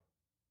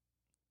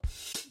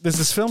This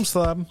is Film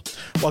Slob.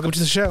 Welcome to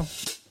the show.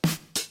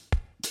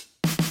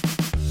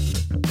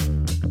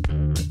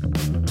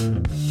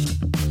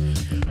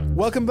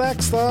 Welcome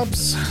back,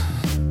 slobs.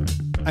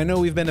 I know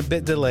we've been a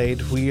bit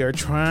delayed. We are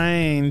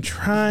trying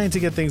to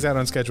get things out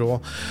on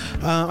schedule.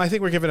 I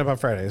think we're giving up on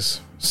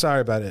Fridays.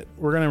 Sorry about it.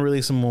 We're going to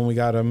release them when we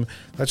got them.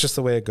 That's just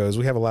the way it goes.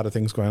 We have a lot of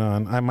things going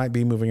on. I might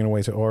be moving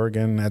away to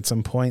Oregon at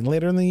some point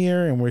later in the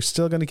year, and we're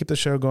still going to keep the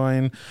show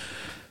going.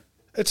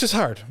 It's just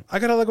hard. I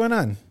got a lot going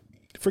on.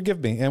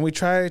 Forgive me. And we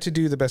try to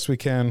do the best we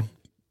can.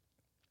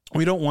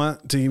 We don't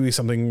want to be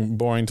something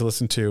boring to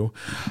listen to.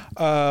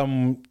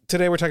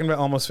 Today we're talking about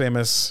Almost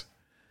Famous.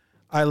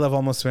 I love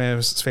Almost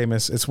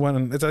Famous. It's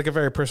like a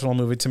very personal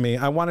movie to me.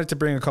 I wanted to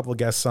bring a couple of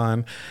guests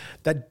on.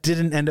 That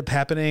didn't end up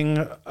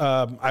happening.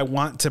 I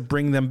want to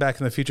bring them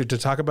back in the future to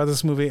talk about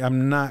this movie.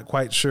 I'm not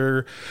quite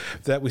sure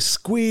that we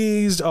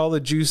squeezed all the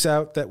juice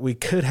out that we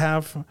could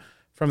have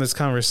from this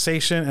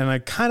conversation, and I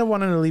kind of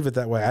wanted to leave it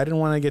that way. I didn't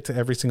want to get to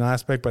every single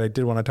aspect, but I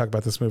did want to talk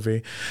about this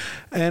movie.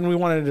 And we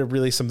wanted to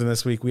release something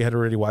this week. We had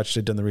already watched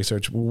it, done the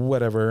research,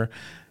 whatever.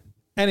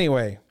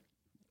 Anyway,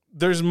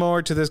 there's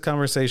more to this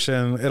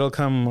conversation. It'll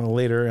come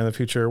later in the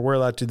future. We're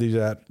allowed to do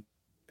that.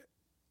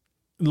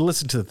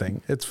 Listen to the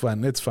thing. It's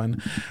fun.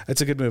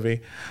 It's a good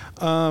movie.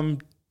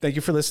 Thank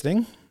you for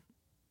listening.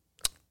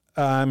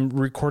 I'm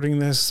recording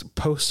this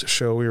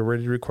post-show. We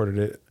already recorded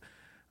it.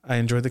 I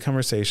enjoyed the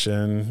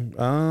conversation.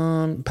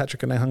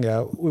 Patrick and I hung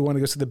out. We want to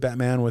go see the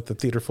Batman with the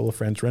theater full of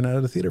friends. Ran out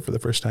of the theater for the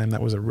first time.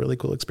 That was a really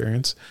cool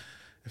experience.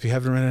 If you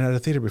haven't run out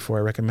of theater before,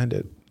 I recommend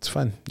it. It's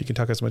fun. You can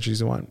talk as much as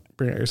you want.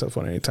 Bring out your cell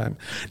phone anytime.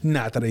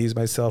 Not that I use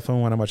my cell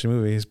phone when I'm watching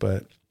movies,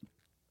 but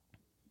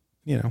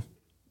you know,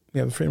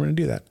 we have the freedom to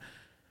do that.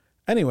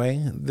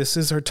 Anyway, this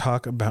is our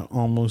talk about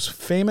Almost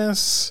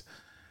Famous.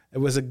 It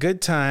was a good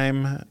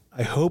time.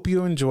 I hope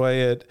you enjoy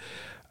it.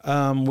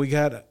 We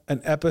got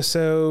an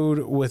episode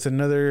with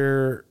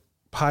another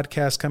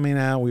podcast coming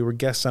out. We were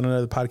guests on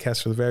another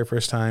podcast for the very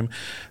first time.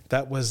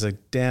 That was a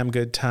damn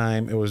good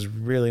time. It was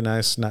really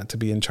nice not to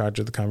be in charge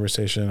of the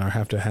conversation or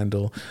have to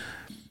handle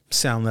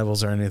sound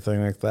levels or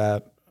anything like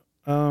that.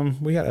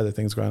 We got other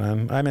things going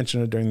on. I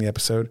mentioned it during the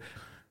episode.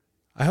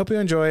 I hope you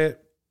enjoy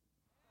it.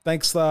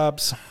 Thanks,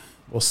 slobs.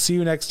 We'll see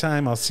you next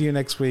time. I'll see you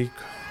next week.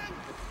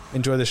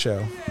 Enjoy the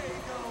show.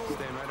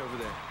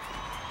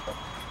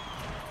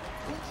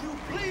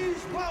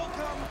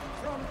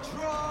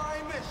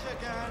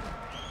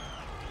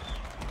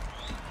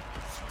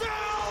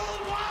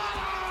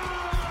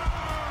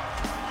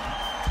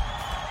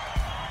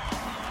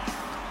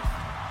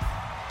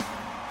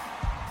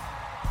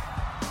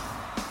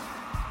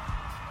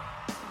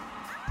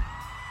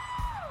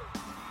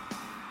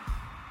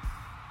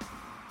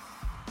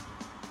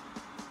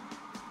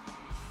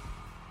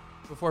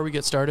 Before we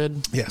get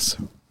started, yes,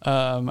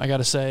 I got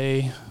to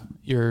say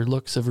your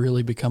looks have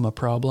really become a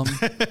problem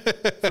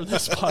for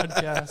this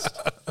podcast.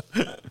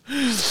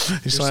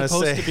 You're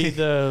supposed to be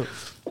the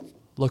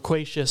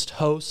loquacious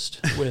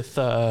host with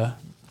the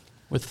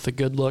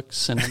good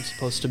looks, and I'm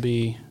supposed to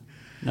be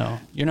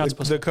you're not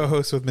supposed to. The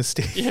co-host with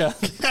Mystique. Yeah,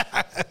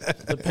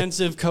 the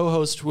pensive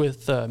co-host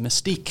with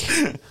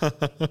Mystique.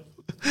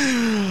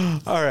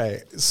 All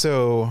right,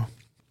 so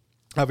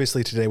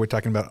obviously today we're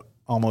talking about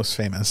Almost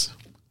Famous.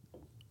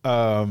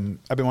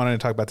 I've been wanting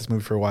to talk about this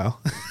movie for a while.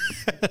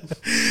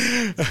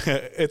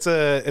 It's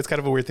kind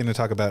of a weird thing to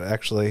talk about,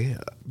 actually,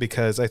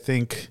 because I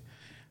think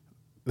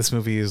this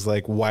movie is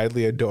like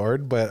widely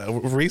adored, but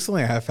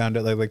recently I have found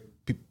out like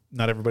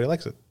not everybody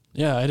likes it.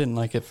 Yeah, I didn't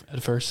like it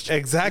at first.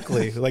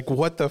 Exactly. Like,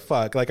 what the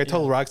fuck? Like, I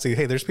told Roxy,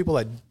 hey, there's people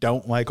that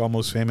don't like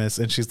Almost Famous,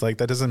 and she's like,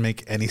 that doesn't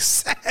make any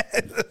sense.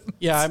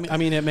 Yeah, I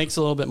mean, it makes a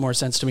little bit more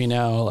sense to me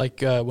now.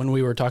 Like when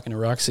we were talking to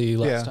Roxy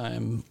last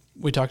time,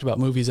 we talked about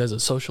movies as a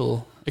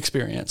social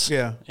experience.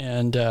 Yeah.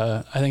 And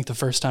I think the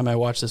first time I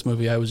watched this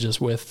movie, I was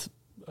just with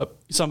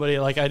somebody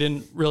like I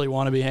didn't really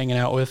want to be hanging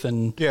out with.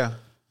 And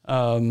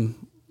the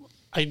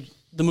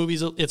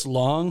movie's, it's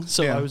long.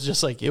 So I was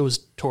just like, it was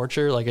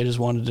torture. Like I just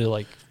wanted to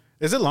like.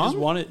 Is it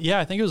long? I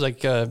think it was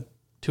like 2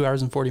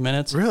 hours and 40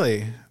 minutes.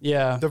 Really?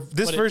 Yeah.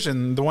 This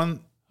version, the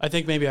one. I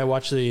think maybe I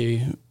watched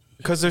the.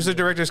 Because there's a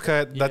director's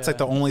cut. That's like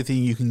the only thing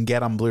you can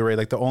get on Blu-ray.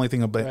 Like the only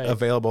thing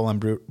available on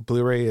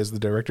Blu-ray is the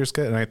director's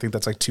cut, and I think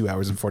that's like 2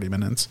 hours and 40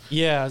 minutes.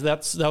 Yeah,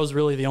 that was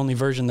really the only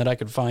version that I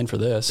could find for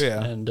this.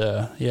 Yeah, and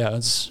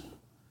it's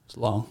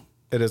long.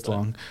 It is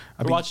long.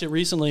 I watched it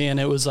recently,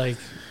 and it was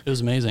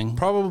amazing.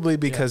 Probably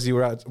because you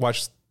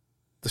watched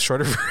the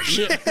shorter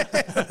version.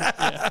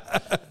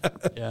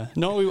 Yeah.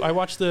 No, I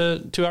watched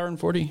the 2 hour and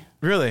 40.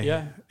 Really?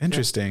 Yeah.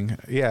 Interesting.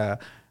 Yeah.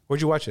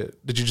 Where'd you watch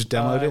it? Did you just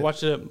download it? I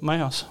watched it at my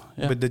house.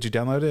 Yeah. But did you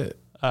download it?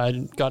 I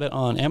got it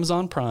on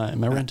Amazon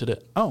Prime. I rented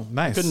it. Oh,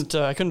 nice.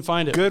 I couldn't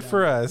find it. Good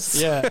for us.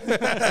 Yeah.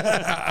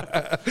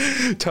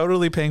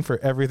 Totally paying for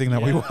everything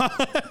that we want.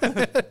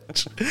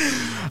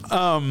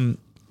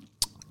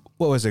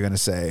 What was I going to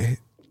say?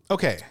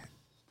 Okay.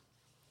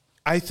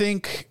 I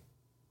think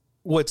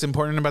what's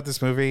important about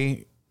this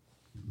movie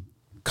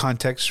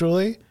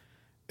contextually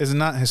is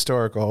not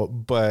historical,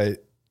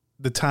 but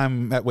the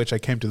time at which I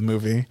came to the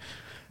movie.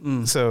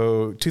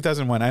 So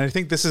 2001. And I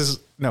think this is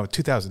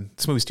 2000.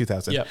 This movie's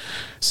 2000. Yep.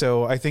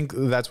 So I think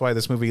that's why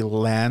this movie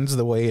lands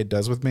the way it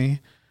does with me.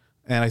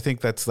 And I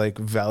think that's like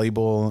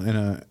valuable in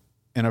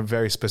a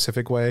very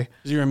specific way.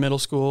 You were in middle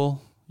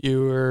school.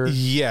 You were...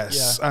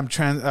 Yes. Yeah. I'm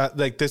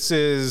like, this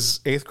is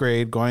 8th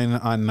grade going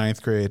on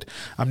 9th grade.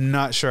 I'm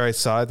not sure I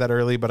saw it that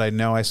early, but I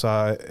know I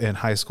saw it in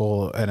high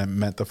school and it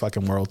meant the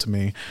fucking world to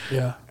me.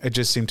 Yeah. It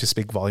just seemed to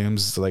speak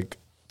volumes, like,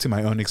 to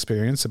my own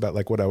experience about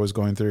like what I was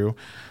going through.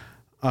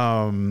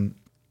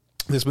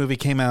 This movie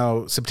came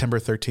out September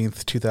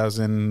 13th,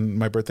 2000.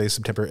 My birthday is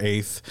September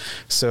 8th.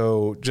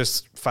 So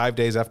just 5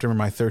 days after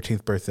my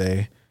 13th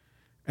birthday.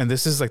 And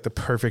this is like the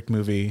perfect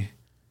movie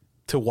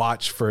to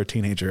watch for a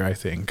teenager, I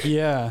think.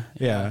 Yeah.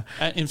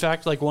 In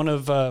fact, like one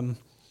of,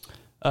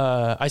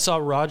 I saw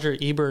Roger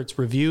Ebert's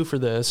review for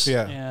this,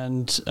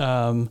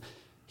 and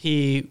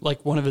he,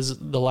 like, one of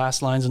the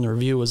last lines in the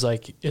review was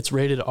like, it's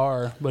rated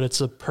R, but it's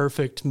a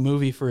perfect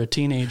movie for a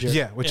teenager.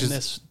 Yeah, which in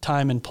this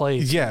time and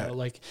place. Yeah, you know,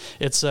 like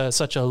it's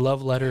such a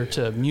love letter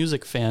to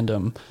music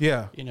fandom.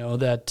 Yeah, you know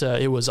that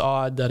it was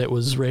odd that it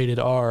was rated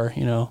R.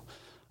 You know,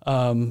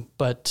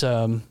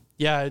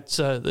 yeah, it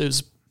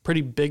was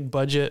pretty big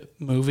budget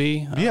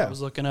movie. I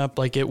was looking up,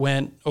 like, it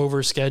went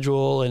over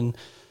schedule and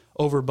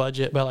over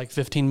budget by like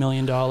 $15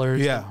 million.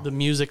 Yeah. The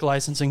music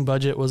licensing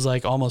budget was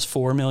like almost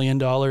 $4 million.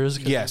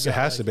 Yes, it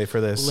has to be for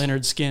this.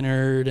 Lynyrd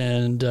Skynyrd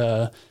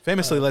and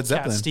famously Led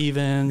Zeppelin. Cat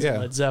Stevens, and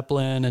Led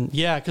Zeppelin, and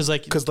because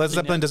Led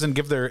Zeppelin doesn't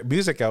give their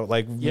music out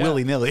like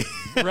willy nilly.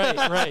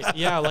 right.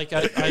 Yeah, like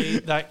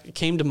I that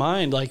came to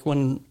mind like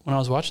when I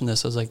was watching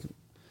this. I was like,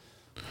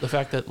 the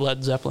fact that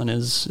Led Zeppelin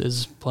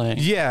is playing.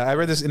 Yeah, I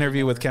read this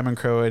interview with Cameron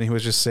Crowe, and he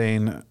was just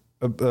saying,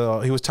 he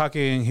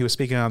was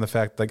speaking on the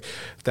fact like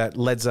that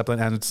Led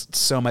Zeppelin adds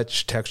so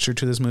much texture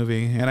to this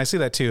movie. And I see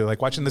that too.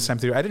 Like watching this time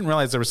through, I didn't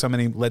realize there were so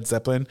many Led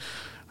Zeppelin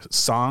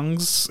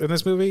songs in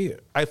this movie.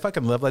 I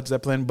fucking love Led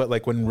Zeppelin, but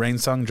like when Rain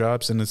Song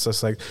drops and it's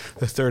just like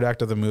the third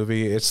act of the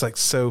movie, it's like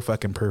so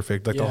fucking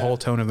perfect. Like the whole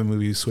tone of the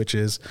movie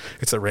switches.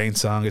 It's a Rain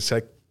Song. It's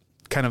like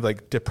kind of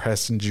like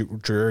depressed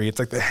and dreary. It's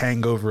like the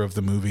hangover of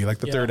the movie. Like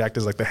the third act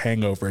is like the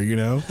hangover, you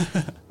know?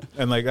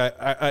 And like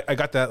I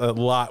got that a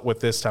lot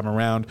with this time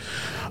around.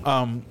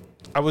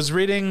 I was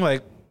reading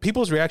like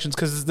people's reactions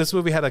because this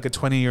movie had like a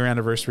 20-year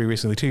anniversary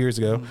recently, 2 years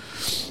ago.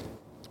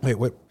 Wait,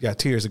 what? Yeah,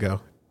 2 years ago.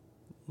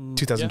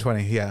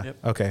 2020. Yeah.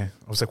 Yep. Okay.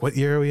 I was like, what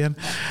year are we in?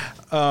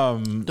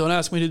 Don't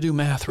ask me to do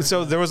math. Right so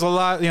now. There was a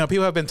lot,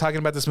 people have been talking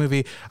about this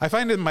movie. I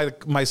find in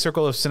my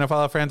circle of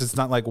cinephile friends, it's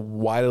not like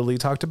widely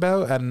talked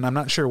about, and I'm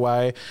not sure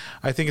why.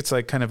 I think it's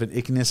like kind of an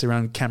ickiness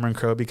around Cameron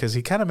Crowe because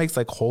he kind of makes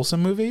like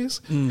wholesome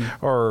movies.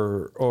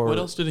 Or what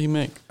else did he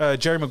make?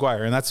 Jerry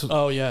Maguire, and that's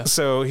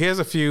So he has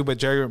a few, but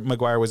Jerry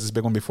Maguire was his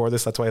big one before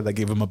this. That's why they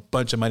gave him a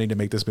bunch of money to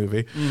make this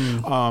movie.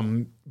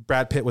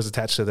 Brad Pitt was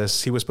attached to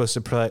this. He was supposed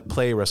to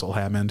play Russell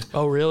Hammond.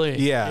 Oh, really?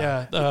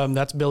 Yeah.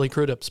 That's Billy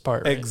Crudup's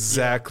part. Right?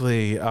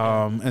 Exactly.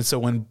 Yeah. And so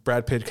when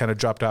Brad Pitt kind of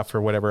dropped off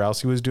for whatever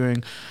else he was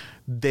doing,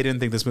 they didn't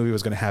think this movie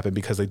was going to happen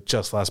because they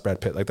just lost Brad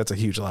Pitt. Like that's a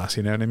huge loss.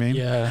 You know what I mean?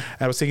 Yeah.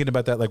 And I was thinking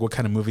about that, like what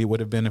kind of movie it would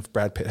have been if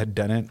Brad Pitt had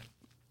done it.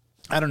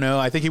 I don't know.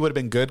 I think he would have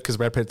been good because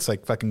Brad Pitt's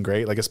like fucking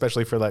great, like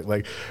especially for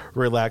like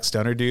relaxed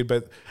stoner dude.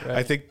 But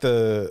I think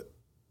I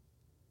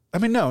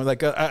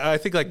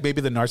think like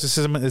maybe the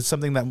narcissism is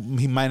something that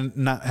he might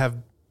not have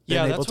been able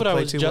to play too well. Yeah, that's what I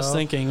was just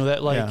thinking.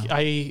 That like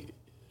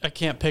I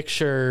can't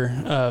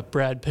picture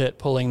Brad Pitt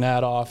pulling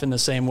that off in the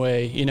same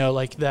way. You know,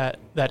 like that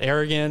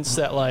arrogance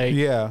that like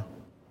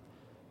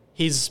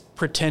he's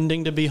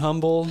pretending to be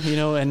humble. You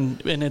know,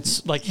 and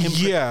it's like him.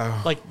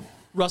 Like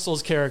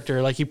Russell's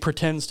character, like he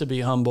pretends to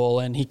be humble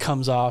and he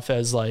comes off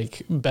as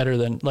like better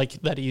than, like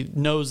that he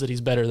knows that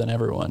he's better than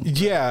everyone.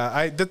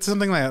 Yeah, that's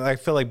something that I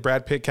feel like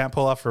Brad Pitt can't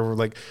pull off for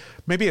like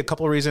maybe a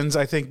couple of reasons.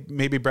 I think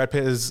maybe Brad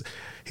Pitt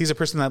he's a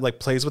person that like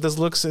plays with his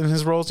looks in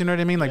his roles. You know what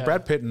I mean? Like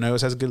Brad Pitt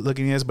knows how good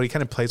looking he is, but he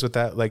kind of plays with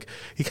that. Like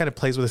he kind of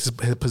plays with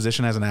his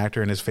position as an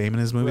actor and his fame in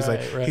his movies.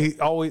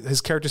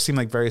 His characters seem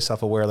like very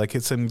self-aware. Like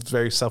it seems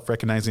very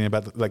self-recognizing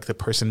about like the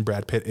person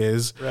Brad Pitt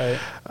is. Right.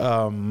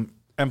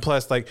 And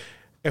plus like,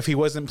 if he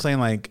wasn't playing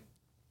like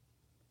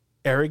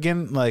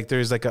arrogant, like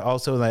there's like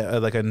also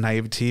like a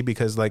naivety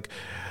because like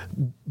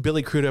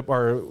Billy Crudup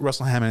or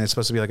Russell Hammond is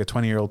supposed to be like a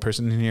 20-year-old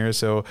person in here,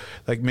 so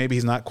like maybe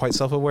he's not quite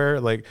self-aware.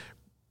 Like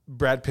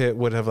Brad Pitt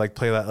would have like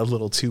played that a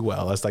little too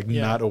well as like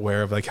not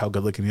aware of like how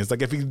good looking he is.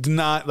 Like if he's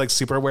not like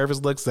super aware of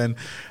his looks, then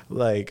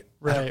like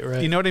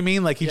right. You know what I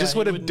mean? Like he just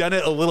would have done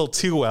it a little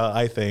too well,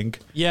 I think.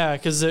 Yeah,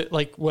 because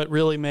like what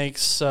really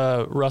makes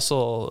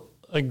Russell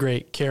a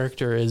great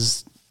character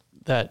is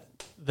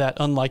that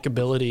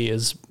unlikability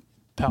is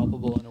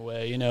palpable in a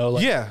way, you know,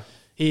 like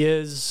he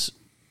is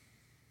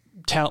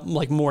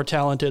like more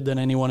talented than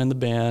anyone in the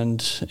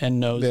band and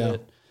knows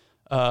it.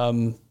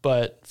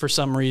 But for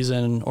some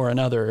reason or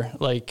another,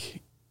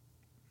 like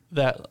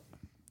that,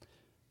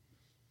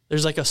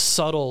 there's like a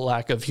subtle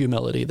lack of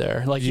humility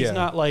there. Like he's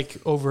not like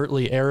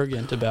overtly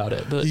arrogant about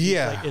it, but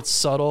like, it's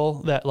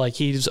subtle that like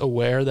he's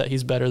aware that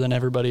he's better than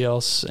everybody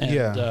else.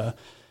 And,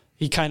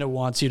 he kind of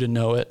wants you to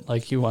know it.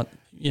 Like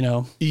you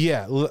know?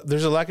 Yeah.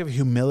 There's a lack of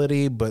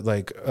humility, but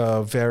like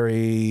a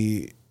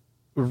very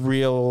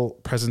real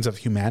presence of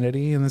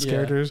humanity in these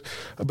characters.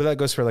 But that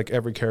goes for like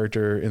every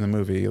character in the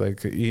movie.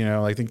 Like, you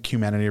know, I think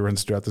humanity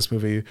runs throughout this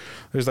movie.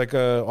 There's like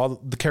all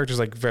the characters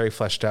like very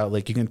fleshed out.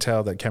 Like you can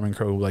tell that Cameron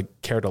Crowe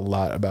like cared a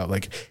lot about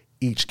like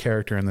each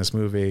character in this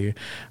movie.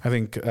 I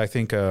think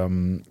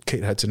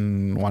Kate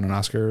Hudson won an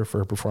Oscar for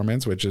her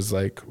performance, which is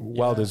like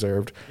well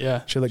deserved.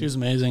 Yeah. She was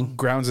amazing.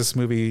 Grounds this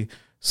movie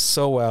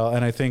so well,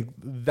 and I think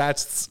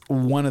that's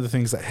one of the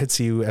things that hits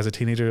you as a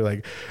teenager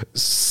like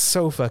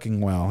so fucking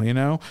well, you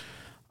know.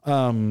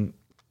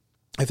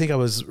 I think I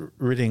was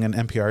reading an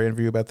NPR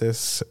interview about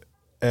this,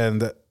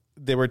 and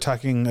they were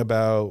talking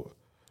about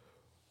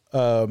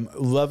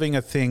loving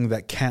a thing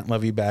that can't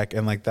love you back,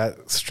 and like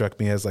that struck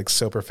me as like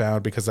so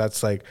profound, because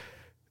that's like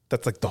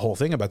the whole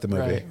thing about the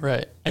movie,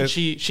 right? And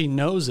she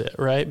knows it,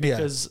 right?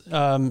 Because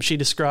she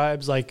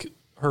describes like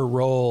her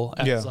role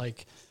as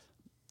like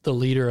the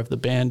leader of the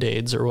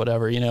Band-Aids or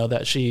whatever, you know,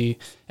 that she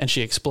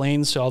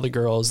explains to all the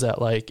girls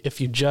that like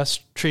if you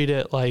just treat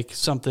it like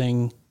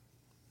something,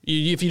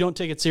 if you don't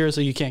take it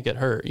seriously, you can't get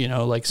hurt, you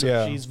know, like,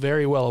 so she's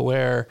very well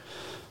aware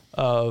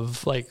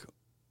of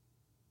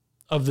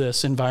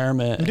this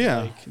environment.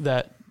 Yeah. Like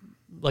that,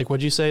 like,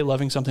 what'd you say?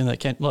 Loving something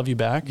that can't love you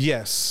back.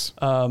 Yes.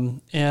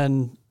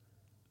 And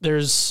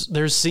there's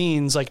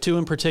scenes, like two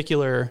in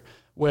particular,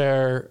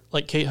 where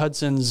like Kate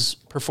Hudson's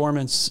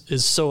performance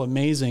is so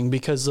amazing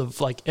because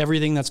of like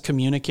everything that's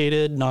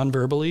communicated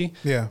non-verbally.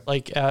 Yeah.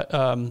 Like at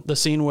the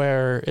scene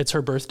where it's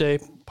her birthday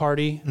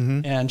party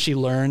and she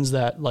learns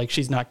that like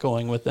she's not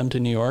going with them to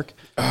New York.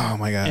 Oh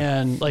my God.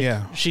 And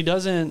like she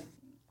doesn't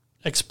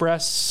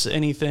express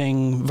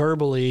anything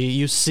verbally.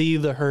 You see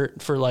the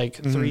hurt for like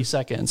 3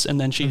 seconds, and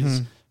then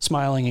she's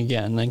smiling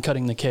again and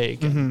cutting the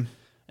cake.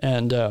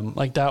 And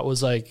like that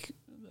was like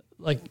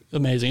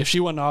amazing. If she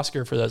won an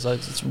Oscar for this,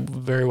 it's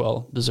very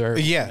well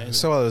deserved. Yeah, amazing.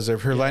 so well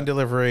deserved. Her line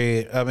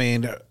delivery, I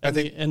mean, I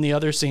think... And the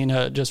other scene,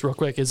 just real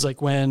quick, is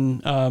like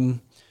when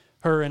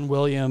her and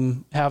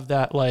William have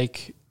that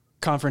like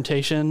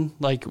confrontation,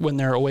 like when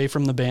they're away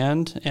from the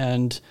band,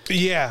 and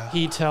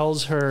he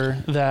tells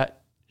her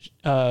that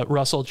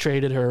Russell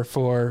traded her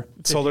for...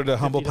 sold her to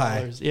Humble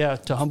Pie. Yeah,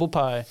 to Humble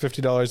Pie.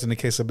 $50 in a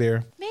case of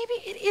beer. Maybe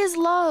it is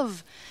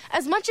love.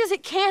 As much as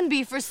it can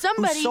be for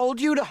somebody... Who sold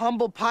you to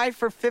Humble Pie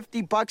for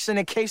 $50 in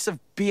a case of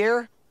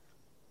beer?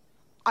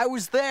 I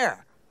was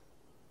there.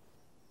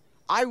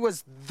 I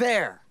was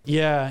there.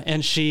 Yeah,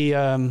 and she,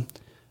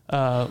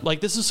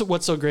 like, this is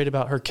what's so great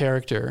about her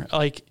character.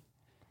 Like,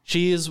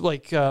 she is,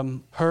 like,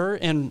 her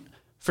and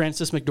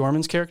Frances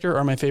McDormand's character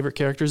are my favorite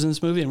characters in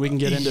this movie, and we can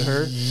get into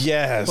her.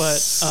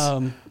 Yes.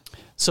 But,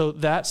 so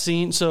that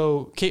scene,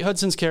 so Kate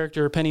Hudson's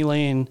character, Penny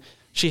Lane,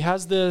 she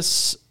has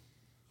this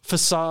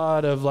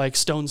facade of like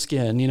stone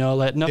skin, you know,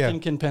 like nothing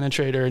can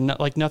penetrate her,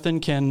 like nothing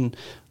can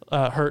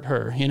hurt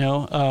her, you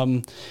know.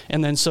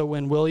 And then so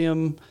when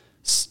William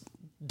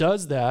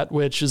does that,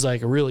 which is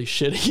like really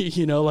shitty,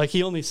 you know, like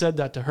he only said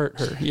that to hurt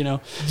her, you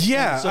know.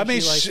 Yeah, so I mean,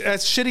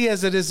 as shitty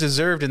as it is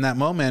deserved in that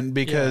moment,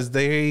 because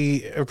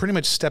they are pretty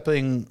much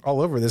stepping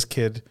all over this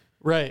kid,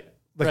 right?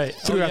 Like, right,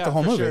 throughout the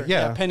whole movie. Sure.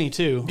 Yeah, Penny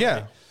too. Yeah,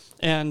 right?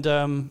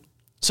 And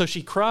so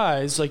she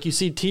cries, like you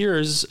see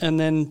tears, and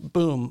then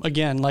boom,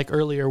 again, like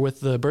earlier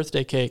with the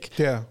birthday cake.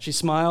 Yeah. She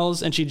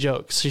smiles and she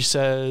jokes. She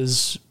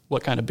says,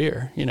 "What kind of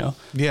beer?" You know?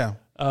 Yeah.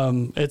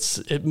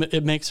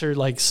 It makes her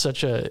like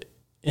such a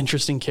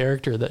interesting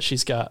character that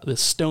she's got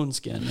this stone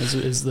skin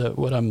is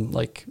what I'm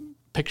like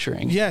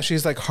picturing. Yeah.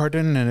 She's like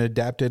hardened and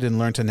adapted and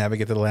learned to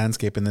navigate the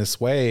landscape in this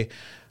way.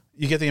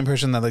 You get the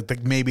impression that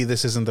like maybe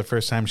this isn't the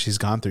first time she's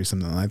gone through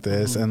something like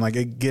this, and like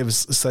it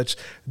gives such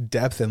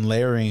depth and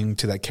layering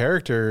to that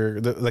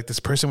character, like this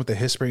person with the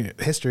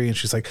history, and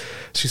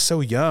she's so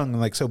young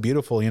and like so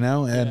beautiful, you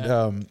know.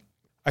 And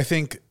I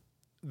think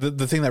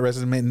the thing that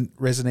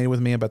resonated with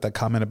me about that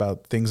comment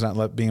about things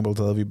not being able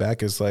to love you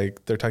back is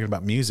like they're talking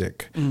about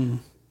music. And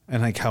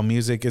like how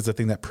music is the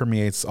thing that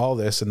permeates all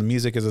this, and the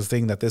music is the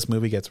thing that this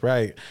movie gets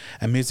right,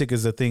 and music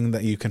is the thing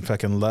that you can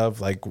fucking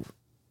love like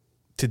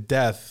to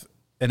death,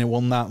 and it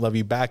will not love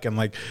you back. And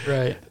like,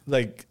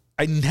 like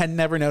I had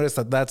never noticed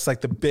that that's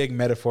like the big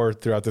metaphor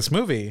throughout this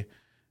movie,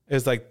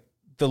 is like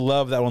the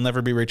love that will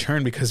never be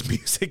returned, because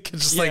music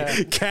just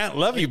like can't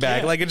love you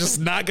back. Like it's just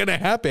not going to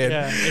happen.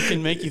 Yeah. It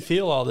can make you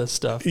feel all this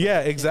stuff. Yeah,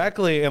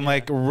 exactly. And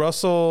like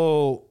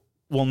Russell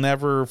will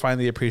never find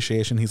the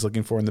appreciation he's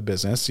looking for in the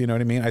business. You know what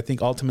I mean? I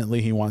think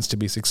ultimately he wants to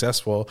be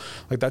successful.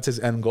 Like that's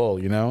his end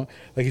goal, you know?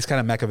 Like he's kind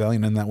of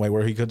Machiavellian in that way,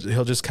 where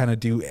he'll just kind of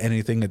do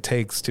anything it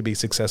takes to be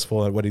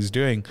successful at what he's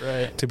doing,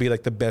 to be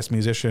like the best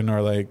musician,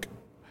 or like,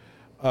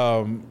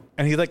 and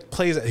he like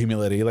plays at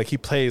humility. Like he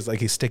plays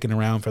like he's sticking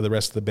around for the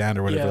rest of the band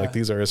or whatever. Like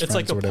these are his friends. It's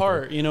like or a whatever.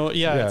 part, you know?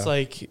 Yeah. It's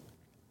like,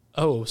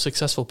 oh,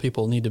 successful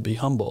people need to be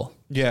humble.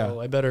 Yeah.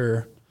 So I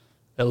better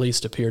at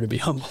least appear to be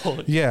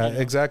humble. Yeah, you know?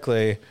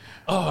 Exactly.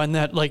 Oh, and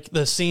that like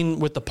the scene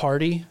with the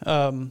party,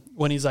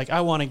 when he's like,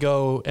 I want to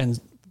go and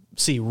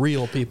see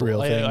real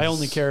people. I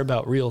only care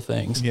about real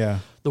things. Yeah.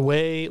 The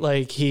way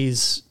like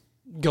he's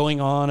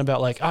going on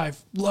about like, I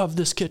love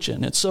this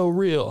kitchen. It's so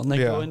real. And they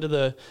go into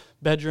the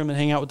bedroom and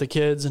hang out with the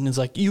kids. And it's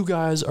like, you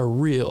guys are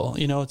real.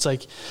 You know, it's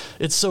like,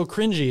 it's so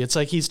cringy. It's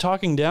like, he's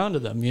talking down to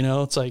them, you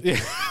know, it's like,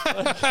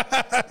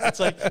 it's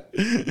like,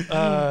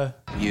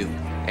 you,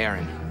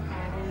 Aaron,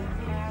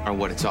 are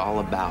what it's all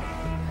about.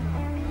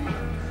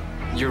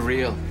 You're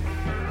real.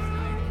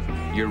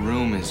 Your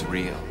room is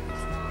real.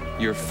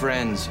 Your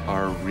friends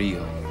are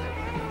real.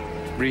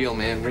 Real,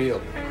 man,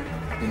 real.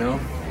 You know?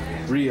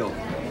 Real.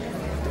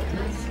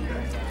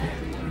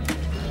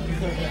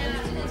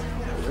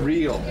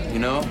 Real, you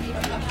know?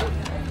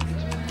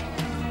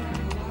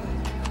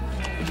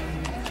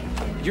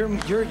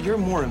 You're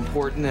more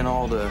important than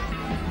all the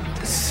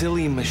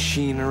silly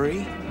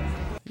machinery.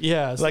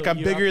 Yeah. So like, I'm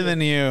bigger than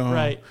you.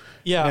 Right.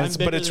 Yeah.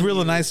 But it's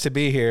really nice to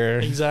be here.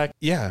 Exactly.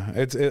 Yeah.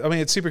 I mean,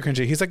 it's super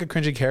cringy. He's like a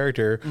cringy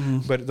character,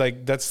 but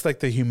like, that's like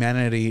the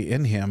humanity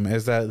in him,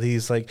 is that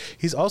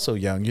he's also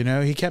young, you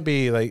know? He can't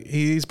be like,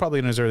 he's probably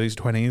in his early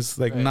 20s,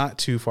 like not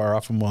too far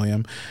off from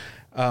William.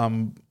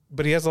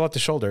 But he has a lot to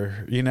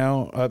shoulder, you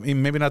know? I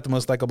mean, maybe not the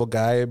most likable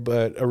guy,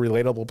 but a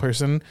relatable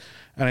person.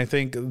 And I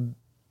think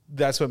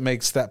that's what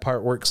makes that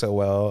part work so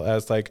well,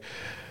 as like,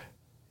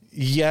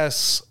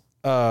 yes,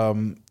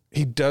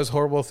 he does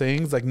horrible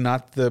things, like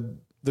not the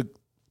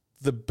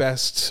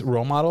best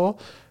role model,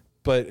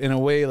 but in a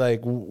way, like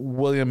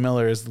William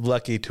Miller is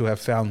lucky to have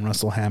found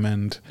Russell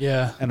Hammond.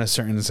 Yeah. In a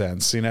certain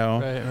sense, you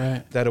know,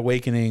 right. That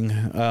awakening,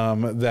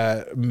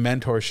 that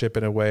mentorship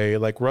in a way,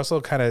 like Russell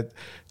kind of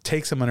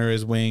takes him under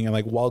his wing and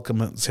like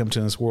welcomes him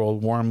to this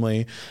world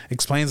warmly,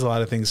 explains a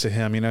lot of things to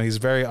him. You know, he's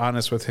very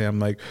honest with him.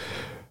 Like,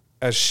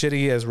 as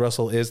shitty as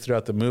Russell is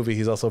throughout the movie,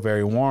 he's also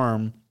very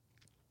warm.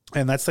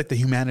 And that's like the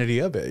humanity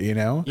of it, you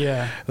know?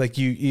 Yeah. Like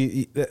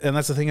you and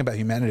that's the thing about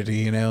humanity,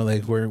 you know,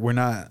 like we're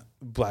not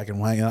black and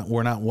white.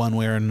 We're not one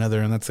way or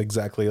another. And that's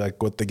exactly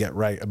like what they get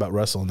right about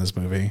Russell in this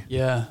movie.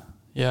 Yeah.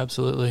 Yeah,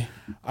 absolutely.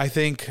 I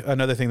think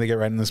another thing they get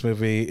right in this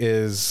movie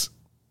is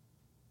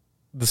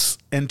this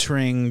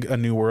entering a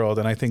new world.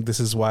 And I think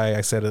this is why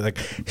I said it like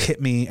hit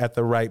me at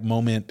the right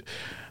moment.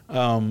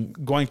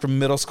 Going from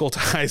middle school to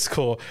high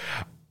school,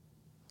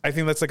 I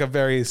think that's like a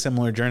very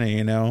similar journey,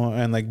 you know,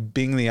 and like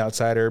being the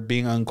outsider,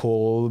 being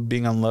uncool,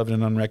 being unloved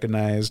and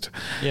unrecognized.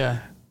 Yeah.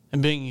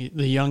 And being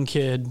the young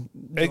kid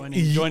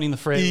joining the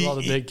fray with all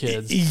the big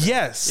kids.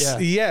 Yes.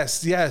 Yeah.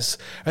 Yes.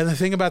 And the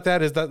thing about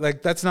that is that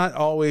like, that's not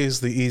always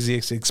the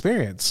easiest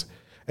experience.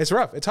 It's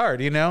rough. It's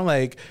hard, you know,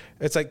 like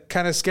it's like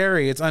kind of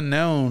scary. It's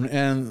unknown.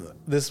 And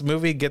this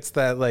movie gets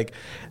that like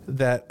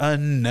that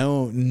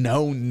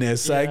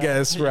unknownness, I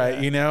guess. Right.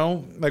 You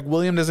know, like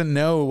William doesn't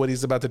know what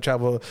he's about to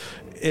travel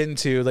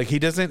into. Like he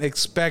doesn't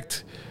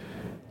expect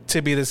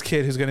to be this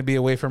kid who's going to be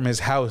away from his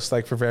house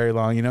like for very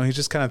long. You know, he's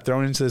just kind of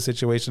thrown into the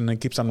situation and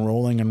it keeps on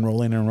rolling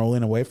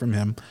away from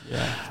him.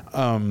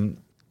 Yeah.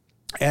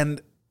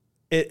 And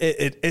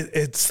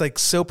it's like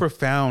so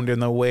profound in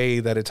the way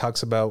that it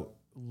talks about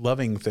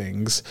loving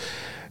things.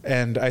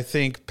 And I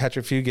think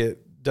Patrick Fugit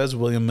does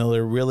William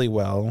Miller really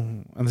well.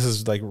 And this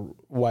is like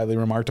widely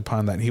remarked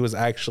upon, that he was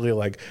actually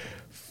like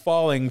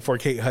falling for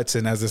Kate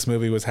Hudson as this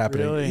movie was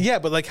happening. Really? Yeah,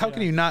 but like, how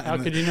could you not? How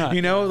could you not?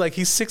 You know, like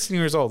he's 16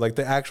 years old. Like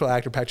the actual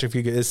actor Patrick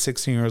Fugit is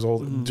 16 years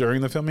old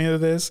during the filming of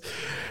this.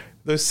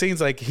 Those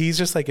scenes, like he's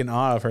just like in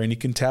awe of her, and you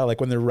can tell like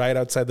when they're right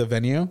outside the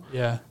venue.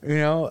 Yeah. You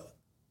know,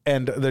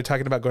 and they're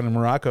talking about going to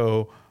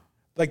Morocco.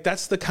 Like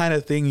that's the kind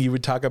of thing you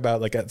would talk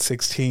about like at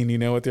 16, you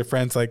know, with your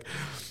friends. Like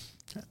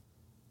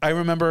I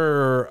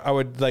remember I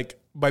would like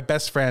my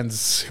best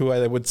friends who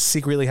I would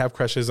secretly have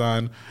crushes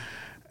on,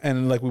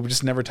 and like we would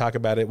just never talk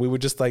about it. We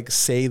would just like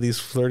say these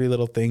flirty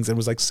little things, and it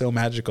was like so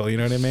magical. You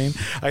know what I mean?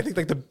 I think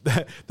like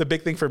the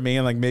big thing for me,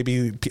 and like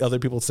maybe other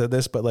people said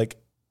this, but like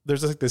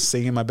there's like this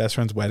scene in my best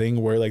friend's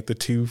wedding where like the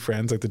two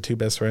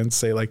best friends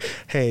say like,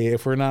 hey,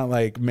 if we're not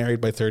like married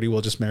by 30,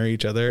 we'll just marry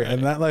each other. Right.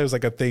 And that like, was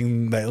like a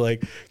thing that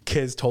like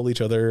kids told each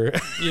other.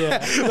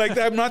 Yeah. Like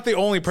I'm not the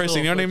only person,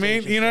 you know what I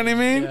mean? You know what I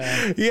mean?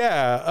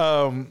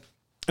 Yeah.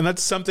 And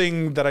that's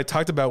something that I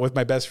talked about with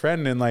my best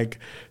friend in like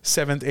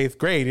 7th, 8th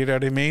grade. You know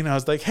what I mean? I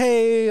was like,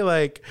 hey,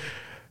 like,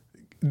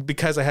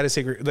 because I had a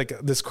secret, like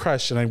this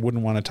crush, and I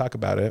wouldn't want to talk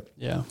about it.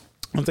 Yeah.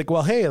 I was like,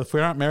 well, hey, if we're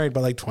not married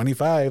by like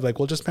 25, like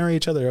we'll just marry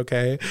each other.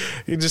 Okay.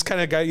 It just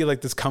kind of got you like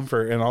this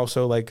comfort, and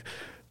also like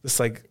this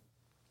like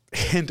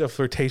hint of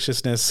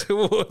flirtatiousness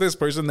with this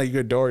person that you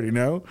adored, you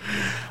know?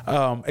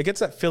 It gets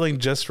that feeling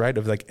just right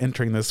of like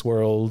entering this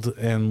world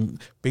and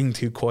being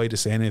too coy to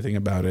say anything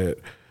about it.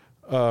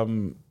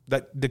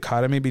 That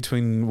dichotomy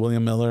between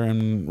William Miller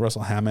and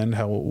Russell Hammond,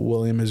 how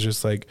William is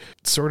just like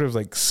sort of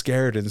like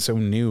scared and so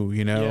new,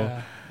 you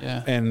know?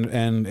 Yeah.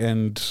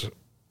 And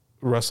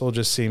Russell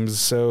just seems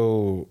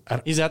so.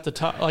 He's at the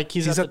top. Like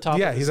he's at the top.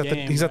 Yeah, he's at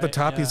the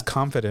top. Yeah. He's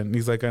confident.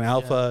 He's like an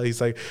alpha. Yeah. He's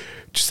like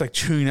just like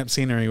chewing up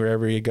scenery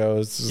wherever he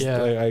goes.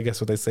 Yeah, I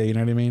guess what they say. You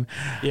know what I mean?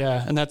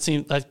 Yeah, and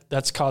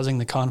that's causing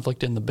the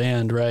conflict in the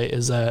band, right?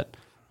 Is that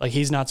like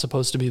he's not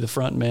supposed to be the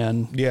front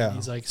man? Yeah,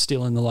 he's like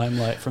stealing the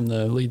limelight from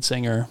the lead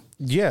singer.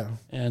 Yeah,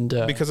 and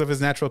because of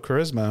his natural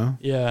charisma.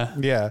 Yeah.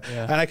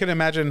 And I can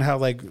imagine how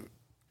like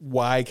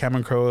why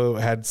Cameron Crowe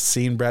had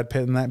seen Brad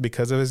Pitt in that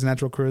because of his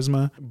natural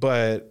charisma.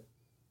 But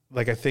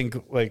like, I think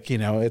like, you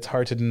know, it's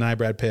hard to deny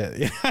Brad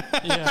Pitt.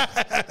 Yeah.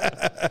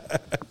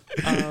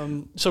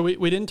 So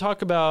we didn't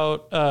talk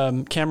about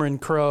Cameron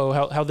Crowe,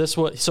 how this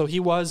was. So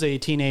he was a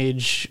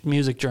teenage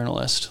music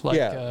journalist.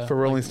 Like, for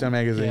Rolling Stone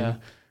magazine. Yeah,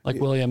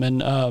 like William.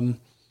 And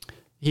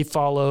he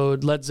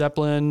followed Led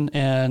Zeppelin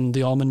and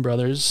the Allman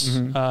Brothers.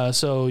 Mm-hmm.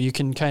 So you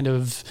can kind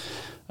of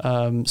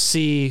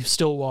see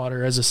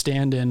Stillwater as a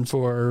stand-in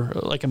for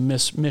like a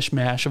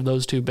mishmash of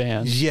those two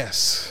bands.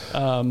 Yes.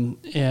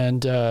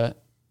 And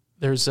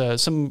there's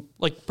some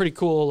like pretty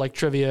cool like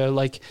trivia,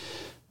 like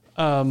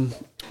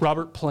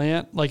Robert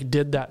Plant like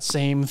did that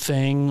same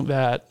thing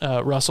that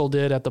Russell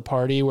did at the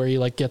party, where he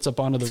like gets up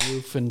onto the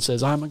roof and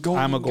says, I'm a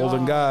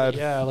golden god.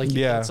 Yeah, like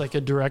it's like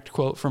a direct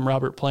quote from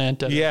Robert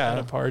Plant at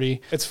a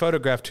party. It's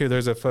photographed too.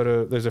 There's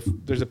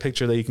a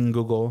picture that you can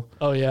Google.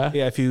 Oh yeah.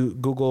 Yeah, if you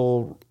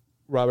Google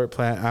Robert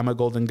Plant, I'm a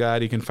golden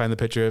god, you can find the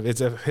picture of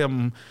it's of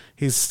him.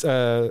 He's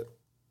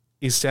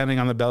standing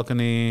on the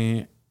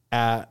balcony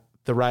at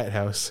the Riot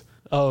House.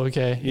 Oh,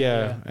 okay.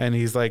 Yeah. And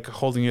he's like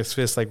holding his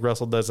fist like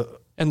Russell does.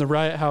 And the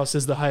Riot House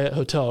is the Hyatt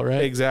Hotel,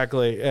 right?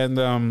 Exactly.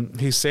 And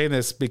he's saying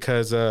this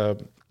because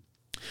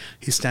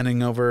he's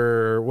standing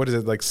over, what is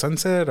it, like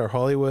Sunset or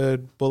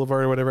Hollywood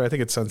Boulevard or whatever? I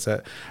think it's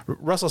Sunset.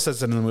 Russell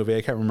says it in the movie.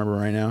 I can't remember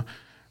right now.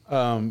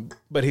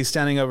 But he's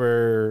standing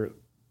over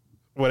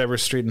whatever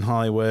street in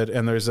Hollywood,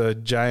 and there's a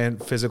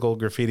giant physical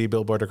graffiti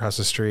billboard across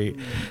the street.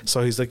 Mm-hmm.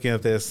 So he's looking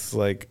at this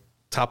like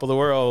top of the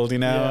world, you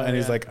know, and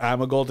he's like,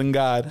 I'm a golden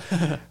god.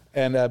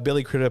 And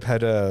Billy Crudup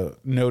had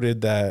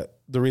noted that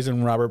the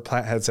reason Robert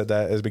Plant had said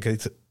that is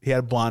because he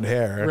had blonde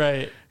hair.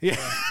 Right. Yeah.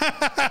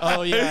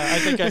 Oh, yeah. I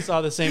think I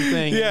saw the same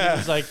thing. Yeah. It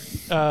was like,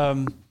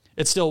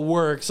 it still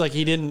works. Like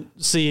he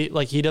didn't see,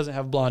 like he doesn't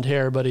have blonde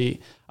hair, but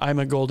I'm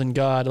a golden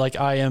god. Like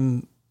I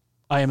am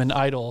an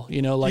idol,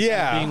 you know, like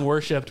I'm being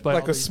worshipped by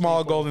like a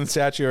small people. Golden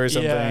statue or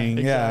something.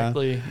 Yeah,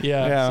 exactly.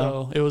 Yeah.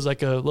 So it was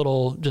like a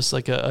little, just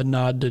like a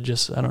nod to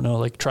just, I don't know,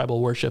 like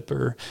tribal worship.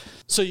 Or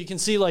so you can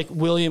see like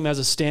William as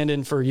a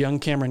stand-in for young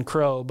Cameron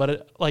Crowe,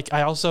 but like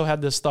I also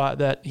had this thought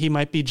that he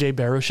might be Jay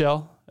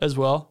Baruchel as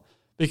well.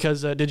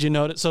 Because did you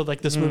notice? So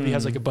like this movie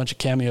has like a bunch of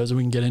cameos and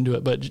we can get into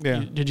it. But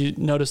did you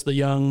notice the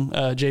young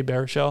Jay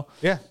Baruchel?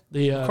 Yeah,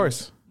 of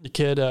course. The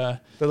kid,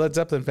 the Led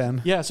Zeppelin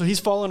fan. Yeah, so he's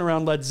following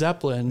around Led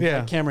Zeppelin. Yeah,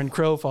 like Cameron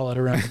Crowe followed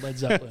around Led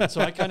Zeppelin. So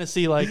I kind of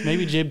see like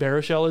maybe Jay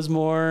Baruchel is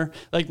more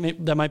like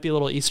that might be a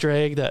little Easter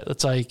egg that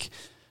it's like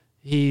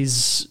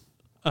he's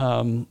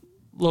a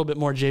little bit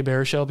more Jay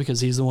Baruchel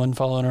because he's the one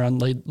following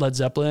around Led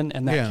Zeppelin,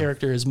 and that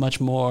character is much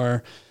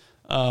more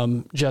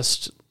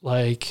just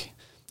like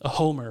a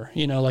homer.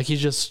 You know, like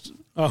he's just.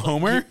 A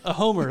homer? A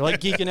homer, like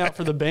geeking out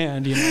for the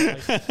band, you know.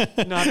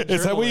 Like not a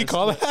is that what you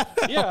call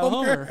that? Yeah, a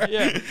homer.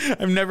 Yeah.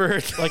 I've never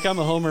heard that. Like I'm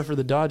a homer for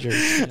the Dodgers.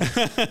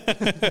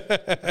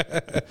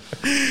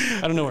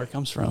 I don't know where it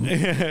comes from.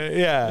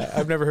 Yeah,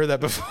 I've never heard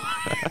that before.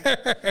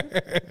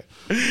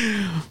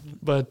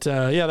 But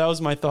that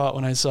was my thought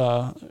when I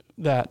saw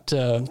that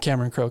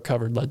Cameron Crowe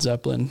covered Led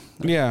Zeppelin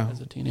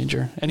as a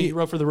teenager. And he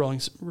wrote for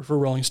Rolling Stone.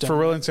 For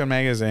Rolling Stone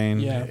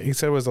magazine. Yeah. He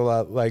said it was a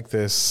lot like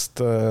this.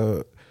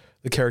 The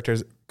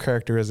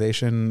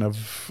characterization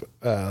of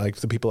like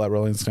the people at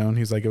Rolling Stone.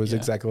 He's like, it was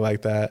exactly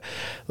like that.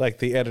 Like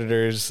the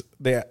editors,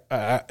 they in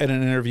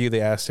an interview they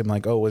asked him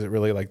like, oh, was it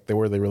really like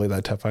were they really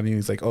that tough on you?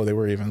 He's like, oh, they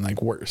were even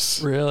like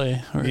worse. Really?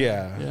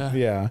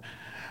 Yeah.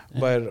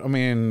 But I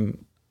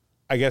mean,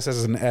 I guess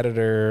as an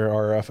editor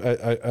or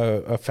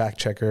a fact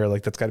checker,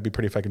 like that's got to be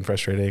pretty fucking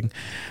frustrating.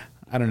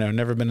 I don't know,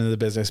 never been in the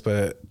business,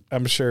 but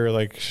I'm sure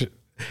like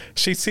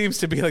she seems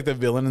to be like the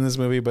villain in this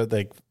movie, but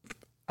like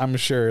I'm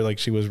sure like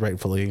she was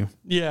rightfully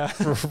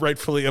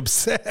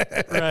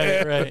upset.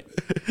 Right.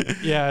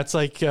 Yeah. It's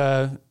like,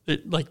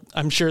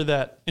 I'm sure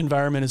that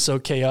environment is so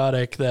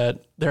chaotic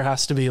that there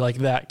has to be like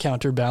that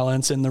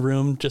counterbalance in the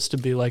room just to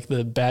be like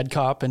the bad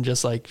cop and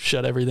just like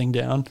shut everything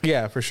down.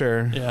 Yeah, for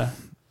sure. Yeah.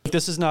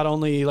 This is not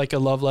only like a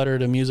love letter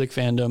to music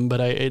fandom, but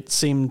it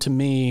seemed to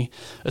me,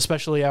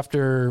 especially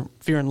after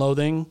Fear and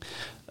Loathing,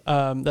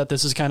 that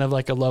this is kind of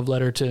like a love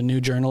letter to new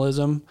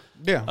journalism.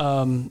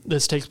 Yeah.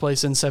 This takes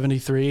place in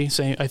 1973,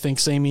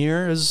 same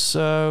year as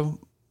Fear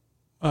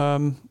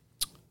and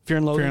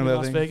Loathing in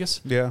Las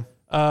Vegas. Yeah.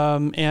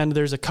 And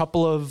there's a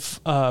couple of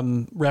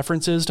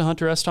references to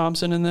Hunter S.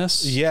 Thompson in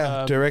this.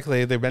 Yeah,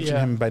 directly. They mention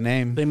him by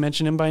name.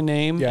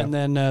 Yeah. And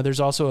then there's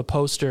also a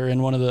poster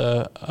in one of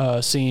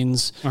the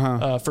scenes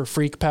for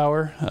Freak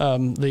Power,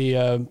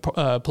 the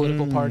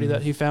political party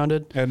that he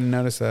founded. I didn't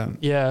notice that.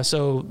 Yeah,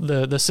 so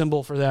the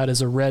symbol for that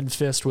is a red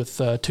fist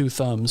with two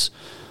thumbs.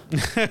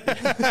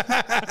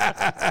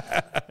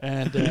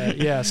 And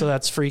so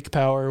that's Freak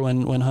Power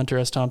when Hunter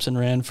S. Thompson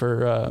ran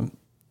for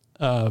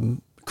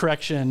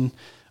correction.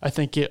 I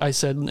think I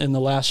said in the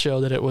last show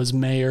that it was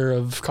mayor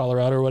of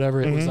Colorado or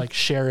whatever. It was like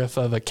sheriff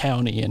of a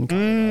county in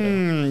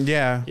Colorado.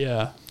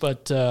 Yeah.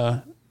 But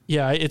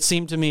it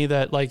seemed to me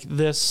that like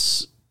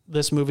this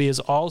movie is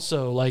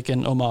also like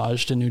an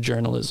homage to new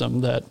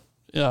journalism that,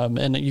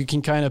 and you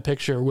can kind of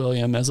picture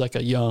William as like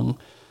a young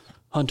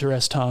Hunter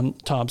S.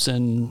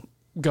 Thompson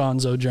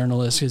gonzo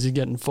journalist, because he's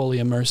getting fully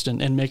immersed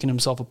and making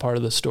himself a part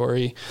of the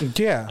story.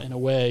 Yeah. In a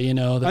way, you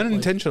know.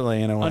 Unintentionally,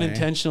 like, in a way.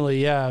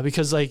 Unintentionally, yeah.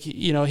 Because, like,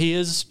 you know, he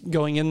is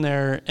going in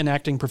there and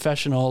acting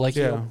professional. Like,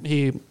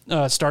 he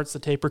starts the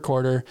tape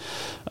recorder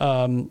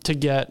to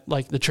get,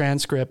 like, the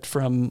transcript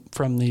for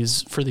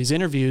these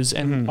interviews.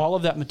 And all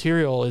of that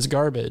material is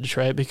garbage,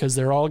 right? Because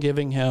they're all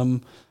giving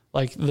him,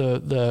 like,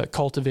 the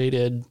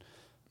cultivated,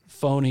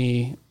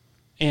 phony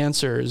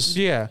answers.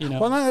 Yeah. You know?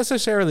 Well, not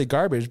necessarily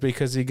garbage,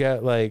 because you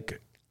get, like,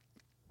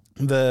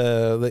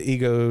 the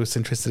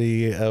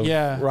egocentricity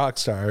of rock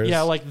stars.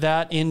 Yeah, like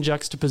that in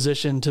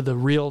juxtaposition to the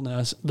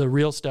realness, the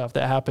real stuff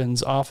that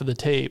happens off of the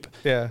tape.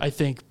 Yeah. I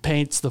think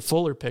paints the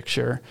fuller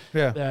picture.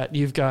 Yeah. That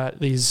you've got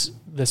this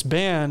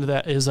band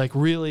that is like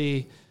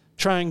really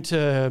trying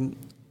to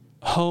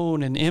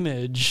hone an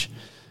image,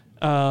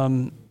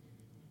 but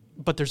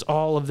there's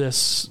all of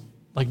this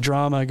like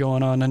drama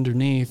going on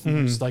underneath.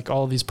 There's like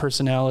all of these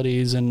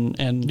personalities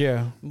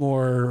and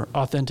more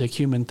authentic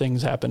human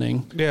things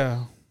happening.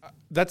 Yeah.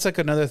 That's like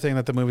another thing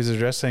that the movie's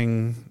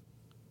addressing,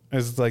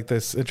 is like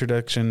this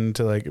introduction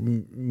to like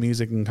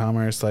music and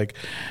commerce, like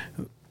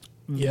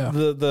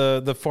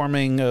the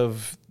forming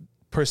of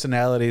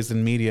personalities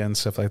in media and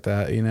stuff like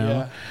that, you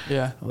know?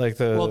 Yeah. Like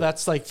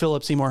that's like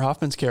Philip Seymour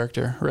Hoffman's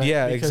character, right?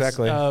 Yeah,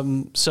 exactly.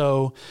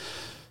 So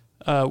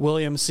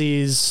William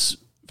sees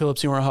Philip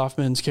Seymour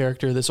Hoffman's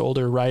character, this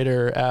older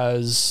writer,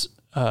 as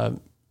you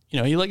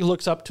know, he like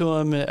looks up to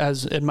him,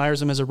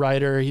 admires him as a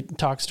writer. He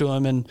talks to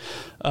him, and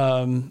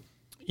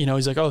you know,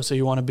 he's like, "Oh, so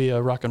you want to be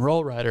a rock and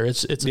roll writer?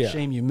 It's a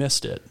shame you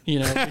missed it." You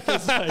know,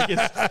 because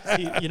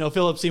like you know,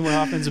 Philip Seymour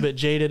Hoffman's a bit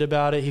jaded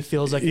about it. He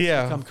feels like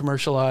it's become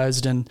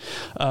commercialized, and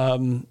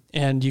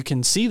you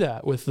can see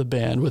that with the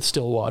band, with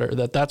Stillwater,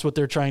 that's what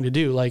they're trying to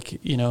do.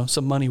 Like, you know,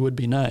 some money would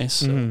be nice.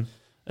 So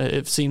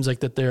it seems like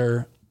that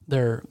they're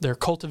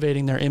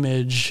cultivating their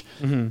image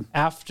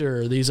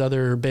after these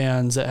other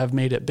bands that have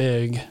made it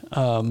big.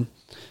 But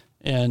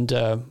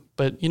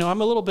you know,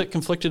 I'm a little bit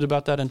conflicted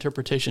about that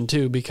interpretation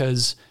too,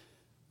 because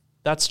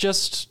that's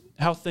just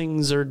how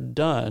things are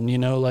done, you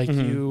know, like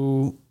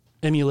you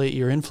emulate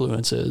your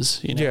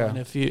influences, you know,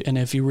 and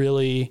if you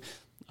really,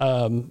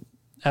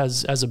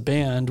 as a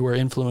band were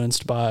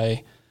influenced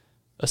by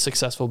a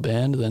successful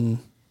band, then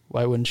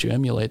why wouldn't you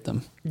emulate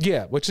them?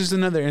 Yeah. Which is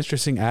another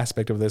interesting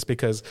aspect of this,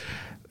 because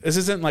this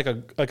isn't like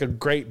a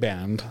great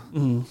band.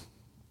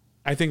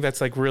 I think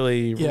that's like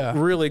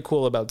really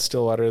cool about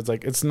Stillwater. It's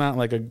like, it's not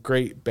like a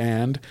great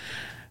band.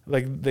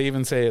 Like they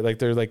even say like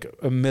they're like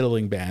a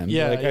middling band.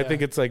 I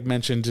think it's like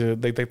mentioned to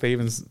they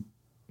even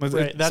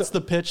that's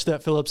the pitch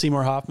that Philip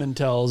Seymour Hoffman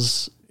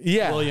tells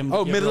William.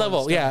 Oh,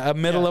 mid-level. A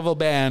middle-level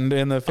band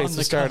in the face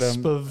of stardom.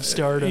 Cusp of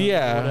stardom.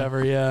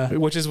 Whatever.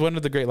 Which is one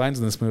of the great lines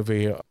in this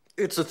movie.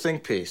 It's a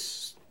think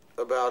piece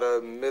about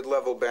a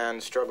mid-level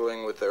band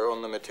struggling with their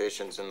own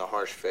limitations in the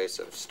harsh face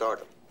of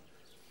stardom.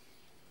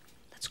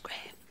 That's great.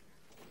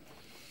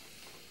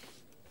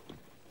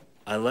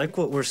 I like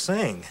what we're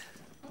saying.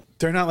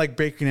 They're not like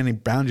breaking any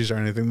boundaries or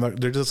anything.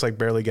 They're just like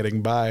barely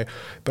getting by.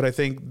 But I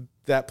think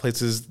that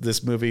places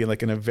this movie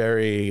like in a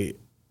very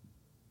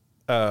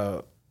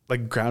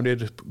like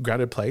grounded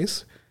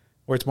place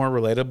where it's more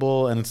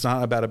relatable, and it's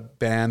not about a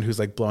band who's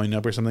like blowing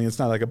up or something. It's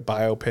not like a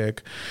biopic.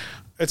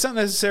 It's not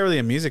necessarily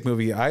a music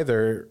movie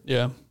either.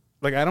 Yeah.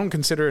 Like I don't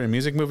consider it a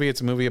music movie. It's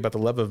a movie about the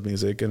love of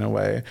music in a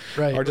way.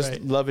 Right. Or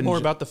just love in more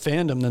about the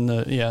fandom than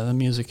the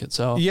music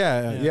itself.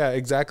 Yeah,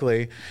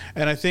 exactly.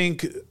 And I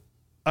think,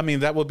 I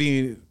mean, that will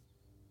be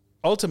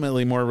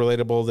ultimately more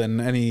relatable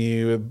than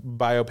any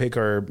biopic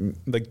or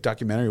like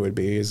documentary would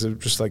be, is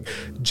just like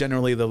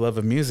generally the love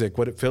of music,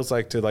 what it feels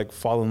like to like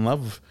fall in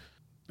love.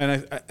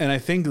 And I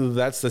think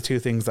that's the two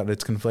things that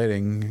it's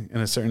conflating in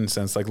a certain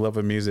sense, like love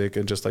of music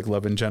and just like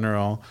love in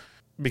general,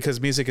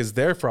 because music is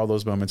there for all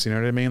those moments. You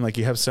know what I mean? Like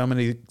you have so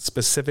many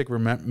specific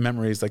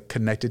memories like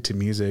connected to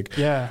music,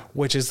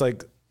 which is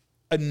like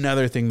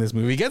another thing this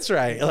movie gets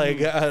right.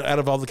 Like out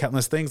of all the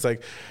countless things,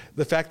 like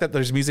the fact that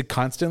there's music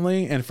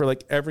constantly, and for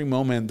like every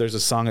moment there's a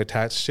song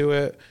attached to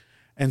it.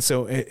 And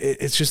so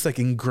it's just like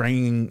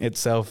ingraining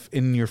itself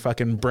in your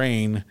fucking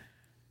brain,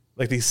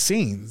 like these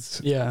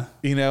scenes,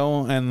 you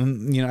know?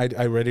 And you know,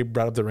 I already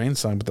brought up the Rain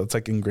song, but that's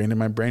like ingrained in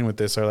my brain with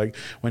this. Or like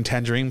when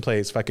Tangerine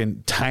plays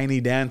fucking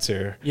Tiny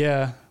Dancer.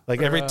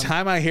 Like every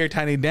time I hear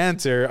Tiny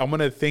Dancer, I'm going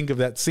to think of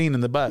that scene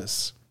in the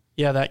bus.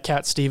 Yeah, that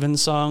Cat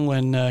Stevens song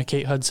when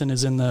Kate Hudson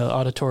is in the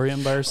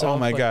auditorium by herself. Oh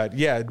my God.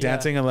 Yeah,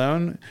 Dancing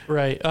Alone.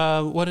 Right.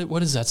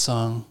 What is that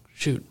song?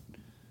 Shoot.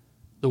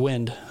 The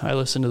Wind. I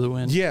listen to The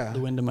Wind. Yeah.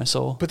 The Wind in my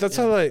soul. But that's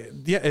how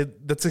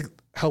that's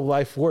how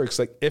life works.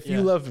 Like if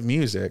you love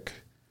music,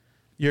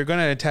 you're going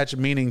to attach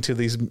meaning to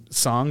these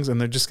songs, and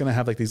they're just going to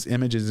have like these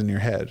images in your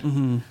head.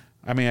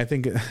 I mean, I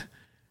think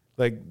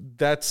like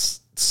that's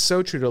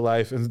so true to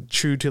life and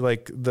true to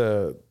like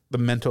the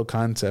mental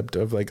concept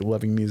of like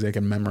loving music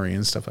and memory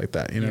and stuff like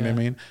that. You know what I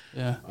mean?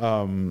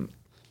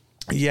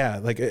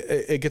 Like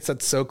it gets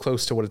that so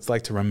close to what it's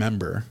like to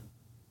remember.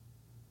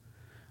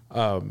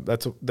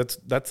 That's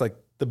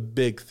the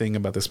big thing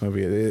about this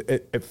movie.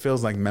 It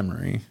feels like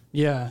memory.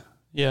 Yeah.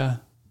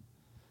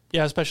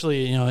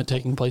 Especially it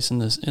taking place in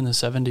the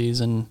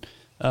 70s,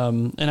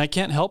 and I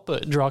can't help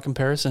but draw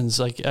comparisons.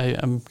 Like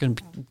I'm going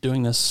to be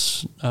doing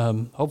this.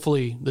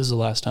 Hopefully, this is the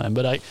last time.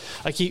 But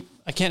I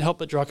can't help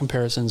but draw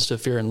comparisons to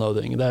Fear and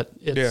Loathing. That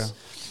it's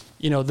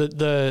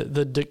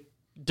the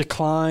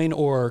decline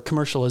or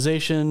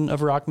commercialization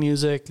of rock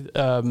music.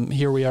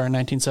 Here we are in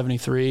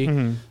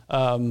 1973.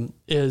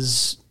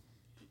 Is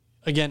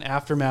again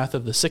aftermath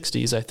of the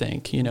 60s. I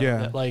think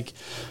that like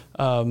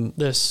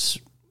this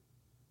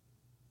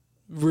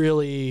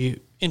really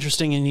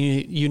interesting and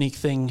unique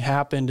thing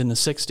happened in the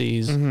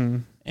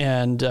 60s,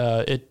 and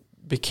it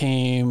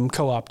became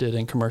co-opted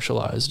and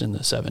commercialized in the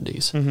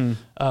 70s.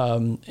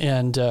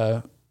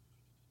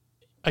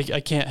 I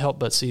can't help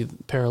but see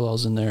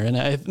parallels in there,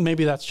 and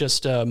maybe that's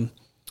just the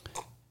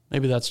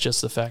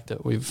fact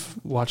that we've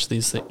watched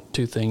these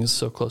two things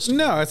so close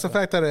together. No, it's the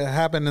fact that it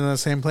happened in the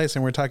same place,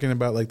 and we're talking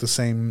about like the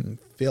same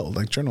field,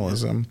 like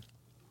journalism.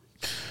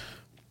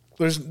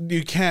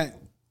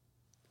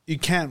 You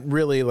can't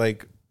really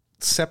like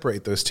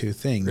separate those two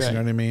things. Right. You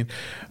know what I mean?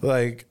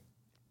 Like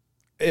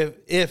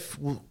if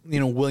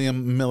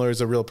William Miller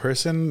is a real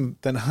person,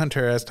 then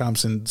Hunter S.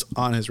 Thompson's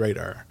on his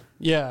radar.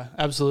 Yeah,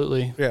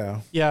 absolutely.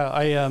 Yeah.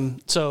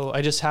 So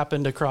I just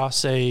happened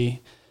across I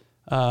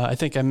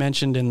think I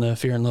mentioned in the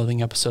Fear and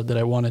Loathing episode that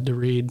I wanted to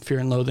read Fear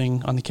and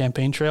Loathing on the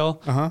Campaign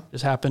Trail.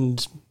 Just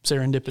happened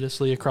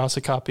serendipitously across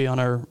a copy on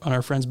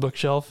our friend's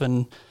bookshelf,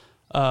 and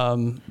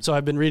so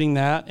I've been reading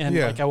that, and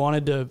I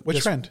wanted to.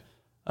 Which friend?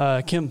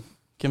 Kim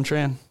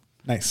Tran.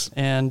 Nice.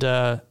 And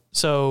I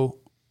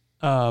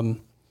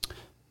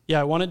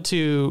wanted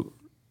to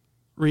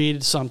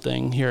read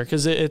something here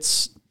because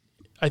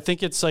I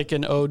think it's like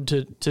an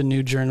ode to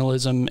new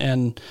journalism,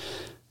 and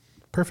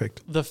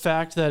perfect. The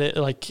fact that it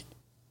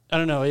I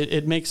don't know,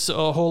 it makes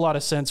a whole lot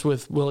of sense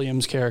with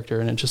William's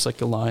character, and it just like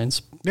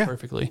aligns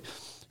perfectly.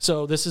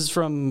 So this is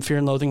from Fear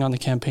and Loathing on the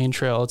Campaign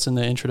Trail. It's in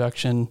the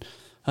introduction.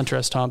 Hunter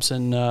S.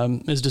 Thompson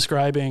is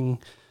describing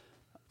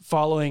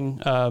following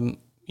the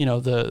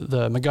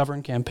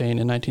McGovern campaign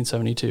in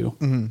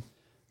 1972.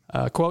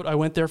 Quote, I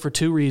went there for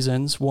two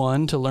reasons.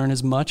 One, to learn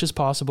as much as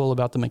possible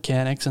about the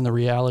mechanics and the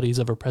realities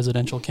of a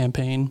presidential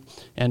campaign.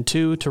 And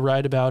two, to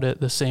write about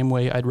it the same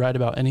way I'd write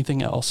about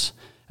anything else,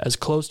 as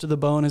close to the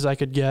bone as I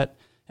could get,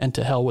 and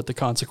to hell with the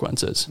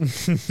consequences.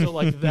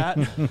 So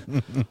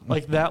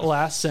that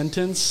last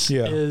sentence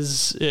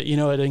is, it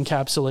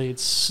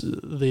encapsulates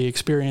the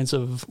experience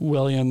of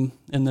William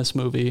in this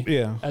movie.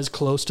 Yeah. As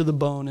close to the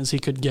bone as he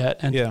could get,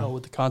 and to hell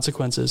with the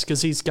consequences.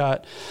 Because he's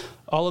got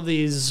all of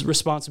these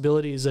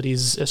responsibilities that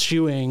he's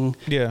eschewing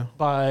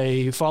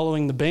by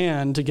following the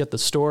band to get the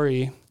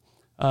story.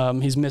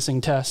 He's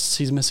missing tests,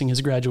 he's missing his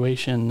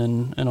graduation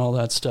and all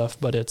that stuff,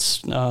 but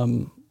it's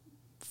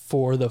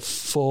for the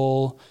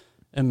full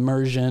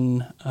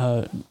immersion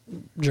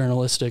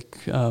journalistic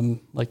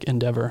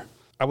endeavor.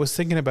 I was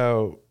thinking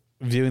about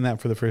viewing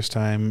that for the first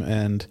time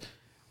and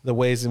the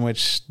ways in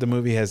which the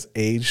movie has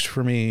aged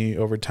for me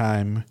over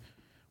time,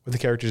 what the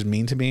characters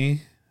mean to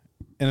me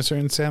in a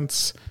certain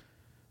sense.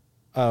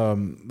 I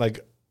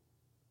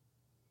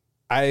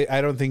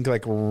don't think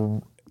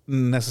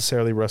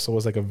necessarily Russell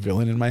was like a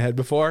villain in my head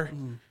before,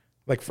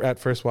 at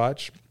first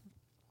watch,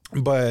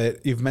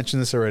 but you've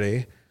mentioned this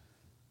already.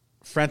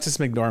 Frances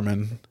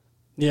McDormand,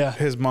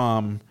 his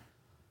mom,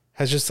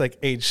 has just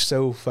aged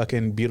so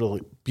fucking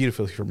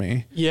beautifully for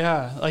me.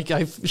 Yeah,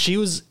 she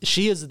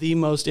is the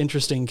most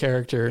interesting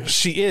character.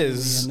 She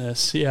is in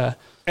this, yeah,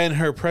 and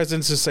her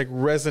presence just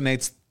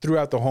resonates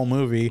throughout the whole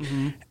movie,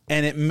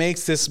 and it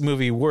makes this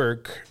movie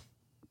work.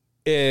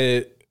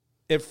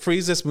 It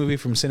frees this movie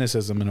from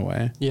cynicism in a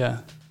way.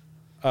 Yeah.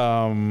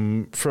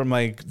 From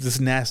this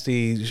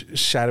nasty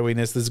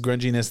shadowiness, this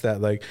grunginess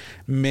that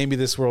maybe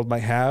this world might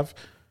have.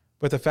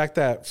 But the fact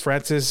that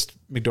Frances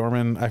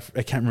McDormand,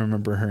 I can't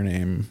remember her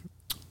name.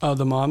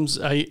 The mom's.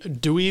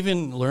 Do we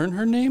even learn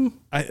her name?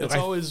 I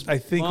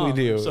think we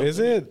do. Is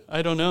it?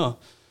 I don't know.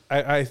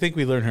 I think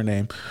we learn her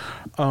name.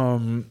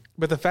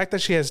 But the fact that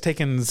she has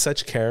taken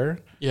such care.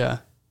 Yeah.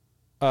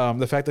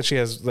 The fact that she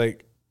has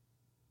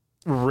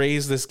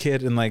raised this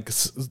kid in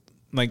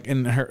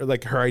in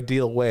her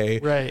ideal way.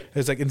 Right.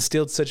 Has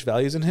instilled such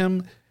values in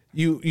him.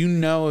 You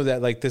know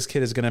that this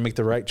kid is going to make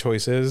the right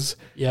choices.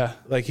 Yeah.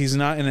 He's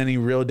not in any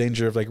real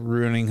danger of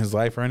ruining his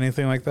life or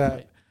anything like that.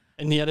 Right.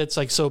 And yet it's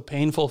so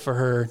painful for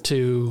her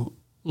to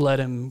let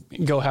him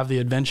go have the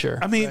adventure.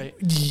 I mean, right?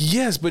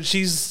 Yes, but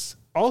she's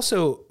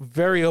also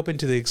very open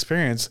to the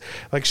experience.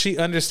 She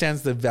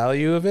understands the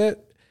value of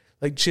it.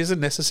 She doesn't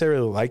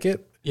necessarily like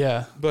it.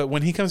 Yeah. But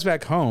when he comes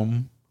back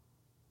home,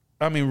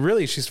 I mean,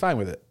 really, she's fine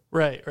with it.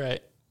 Right.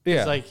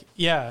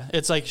 Yeah.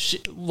 It's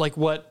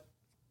what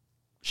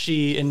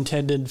she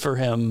intended for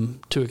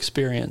him to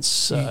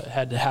experience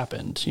had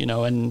happened,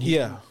 and he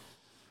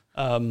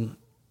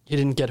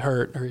didn't get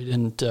hurt or he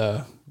didn't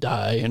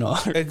die,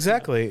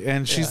 Exactly.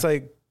 And she's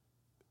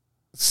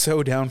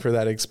so down for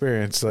that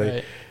experience.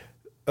 Right.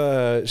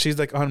 she's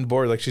like on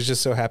board. Like she's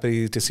just so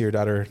happy to see her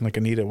daughter, like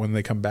Anita, when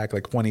they come back.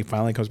 Like when he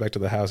finally comes back to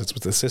the house, it's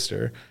with the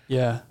sister.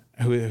 Yeah.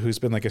 Who's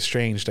been like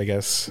estranged, I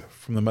guess,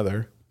 from the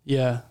mother.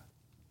 Yeah.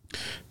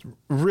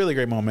 Really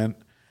great moment.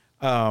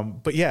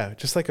 But yeah,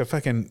 just like a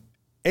fucking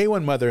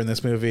A1 mother in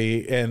this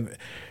movie. And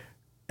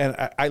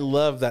I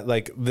love that,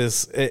 like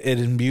this, it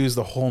imbues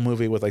the whole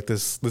movie with like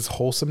this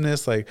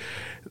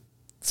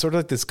sort of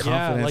like this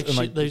confidence.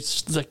 Yeah, and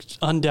there's like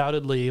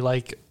undoubtedly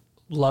like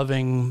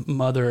loving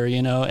mother,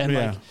 you know, and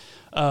like,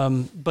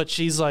 but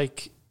she's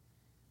like,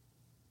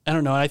 I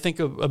don't know. I think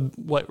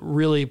what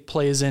really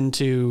plays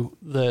into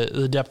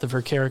the depth of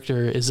her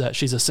character is that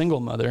she's a single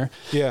mother.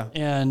 Yeah.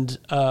 And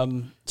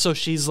so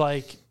she's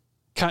like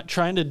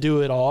trying to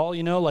do it all,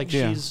 you know, like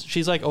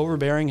she's like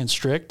overbearing and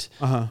strict.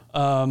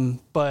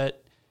 But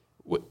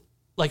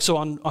like, so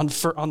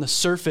on the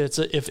surface,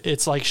 if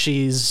it's like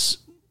she's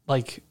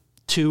like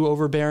too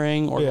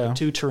overbearing or like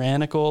too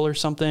tyrannical or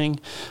something,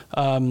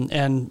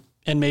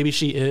 and maybe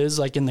she is,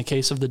 like in the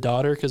case of the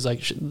daughter, because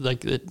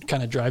like it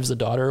kind of drives the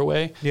daughter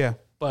away. Yeah.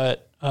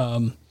 But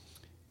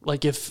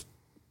like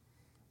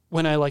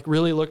when I like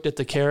really looked at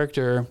the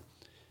character,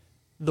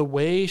 the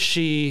way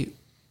she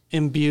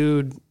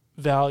imbued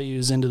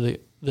values into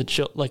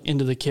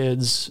into the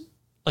kids,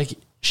 like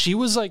she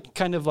was like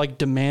kind of like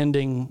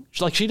demanding,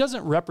 like she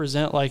doesn't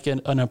represent like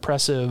an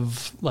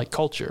oppressive like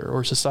culture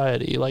or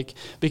society, like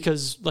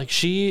because like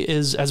she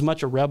is as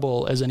much a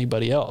rebel as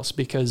anybody else,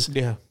 because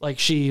like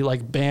she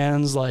like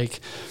bans like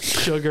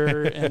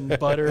sugar and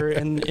butter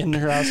in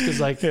her house, because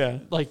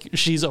like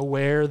she's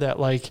aware that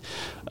like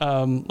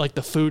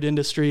the food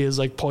industry is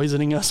like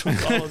poisoning us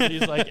with all of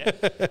these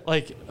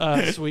like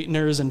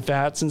sweeteners and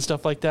fats and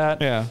stuff like that.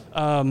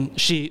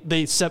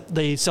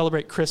 They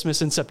celebrate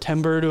Christmas in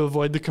September to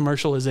avoid the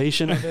commercialization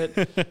of it.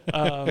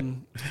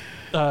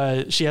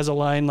 She has a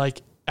line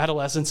like,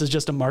 adolescence is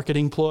just a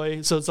marketing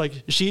ploy. So it's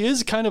like she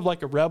is kind of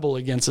like a rebel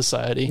against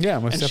society. Yeah,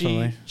 most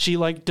definitely. She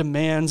like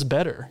demands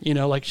better, you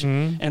know, like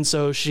and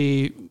so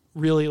she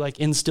really like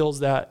instills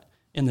that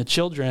in the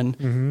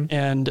children.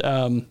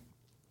 And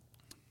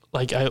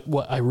like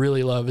what I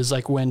really love is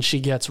like when she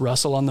gets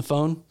Russell on the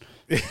phone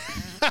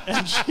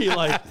and she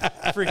like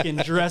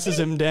freaking dresses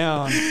him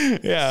down,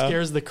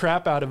 scares the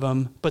crap out of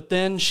him. But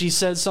then she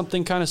says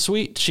something kind of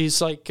sweet.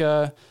 She's like,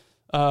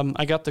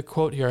 I got the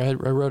quote here. I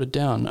wrote it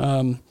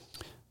down.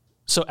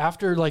 So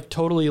after like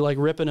totally like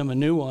ripping him a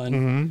new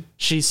one,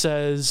 she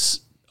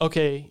says,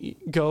 okay,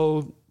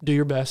 go do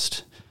your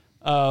best.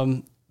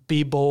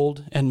 Be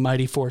bold and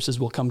mighty forces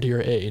will come to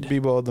your aid. Be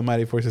bold, the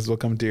mighty forces will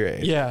come to your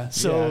aid. Yeah.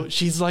 So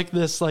she's like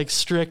this like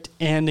strict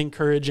and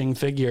encouraging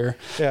figure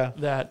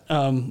that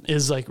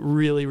is like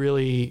really,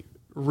 really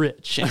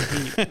rich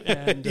and deep.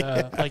 And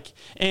like,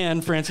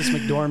 and Frances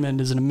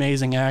McDormand is an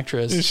amazing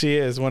actress. She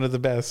is one of the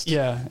best.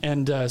 Yeah.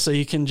 And so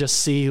you can just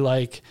see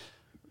like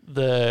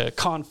the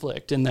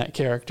conflict in that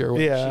character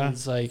where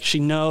she's like, she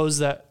knows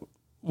that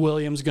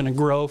William's going to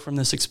grow from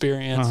this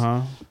experience,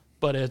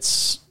 but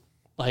it's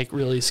like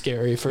really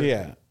scary for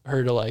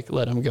her to like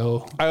let him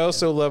go. I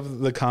also love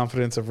the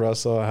confidence of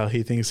Russell, how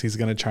he thinks he's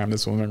going to charm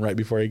this woman right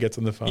before he gets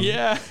on the phone.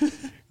 Yeah.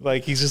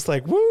 Like he's just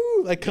like,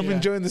 woo, like come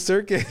and join the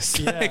circus.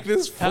 Like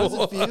this fool. How does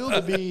it feel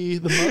to be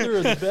the mother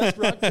of the best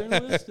rock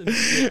journalist?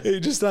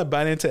 He's just not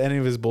buying into any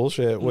of his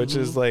bullshit, which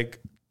is like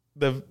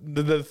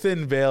the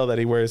thin veil that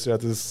he wears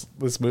throughout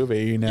this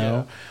movie, you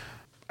know?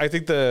 I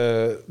think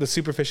the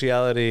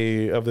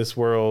superficiality of this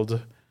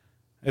world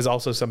is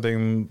also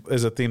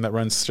is a theme that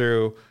runs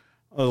through.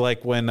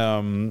 Like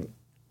when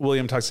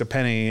William talks to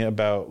Penny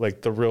about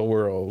like the real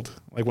world,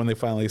 like when they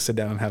finally sit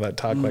down and have that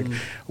talk, like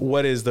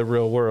what is the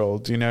real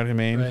world? You know what I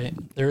mean? Right.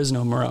 There is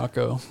no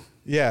Morocco.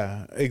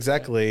 Yeah,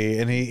 exactly.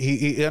 And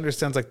he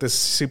understands like this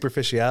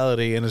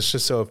superficiality, and it's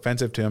just so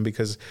offensive to him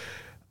because,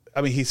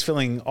 I mean, he's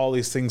feeling all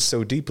these things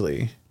so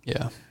deeply.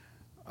 Yeah.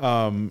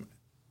 And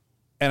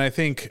I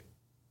think,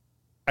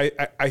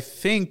 I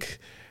think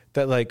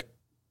that like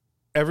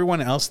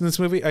everyone else in this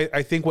movie,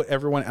 I think what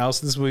everyone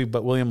else in this movie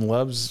but William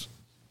loves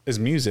is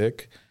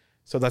music.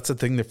 So that's the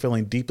thing they're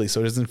feeling deeply.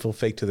 So it doesn't feel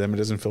fake to them. It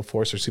doesn't feel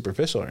forced or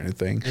superficial or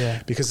anything.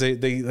 Yeah. Because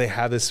they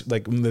have this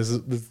like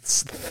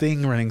this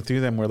thing running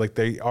through them where like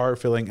they are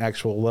feeling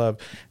actual love.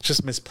 It's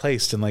just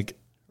misplaced in like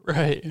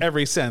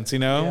every sense, you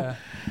know?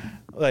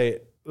 Yeah.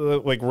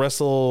 Like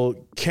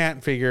Russell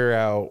can't figure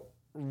out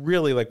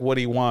really like what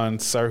he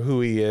wants or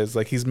who he is.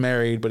 Like he's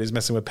married, but he's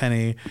messing with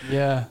Penny.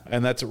 Yeah.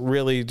 And that's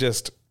really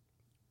just,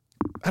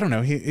 I don't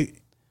know. He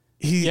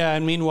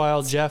and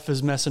meanwhile Jeff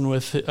is messing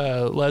with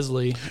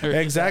Leslie.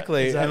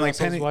 Exactly. Is that and like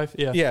Russell's Penny, wife?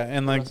 Yeah.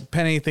 And like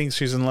Penny thinks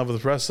she's in love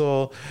with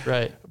Russell.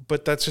 Right.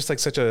 But that's just like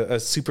such a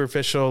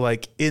superficial,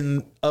 like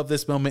of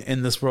this moment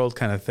in this world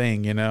kind of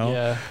thing, you know?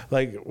 Yeah.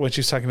 Like what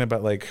she's talking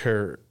about, like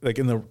her, like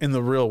in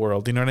the real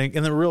world, you know what I mean?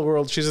 In the real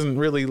world, she doesn't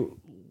really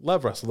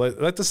love Russell.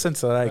 That's the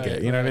sense that I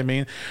get, you know what I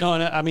mean? No,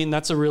 and I mean,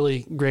 that's a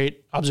really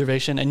great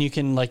observation. And you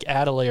can like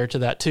add a layer to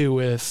that too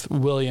with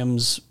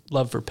William's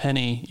love for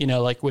Penny, you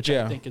know, like, which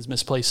I think is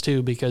misplaced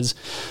too, because,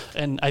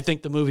 and I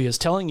think the movie is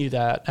telling you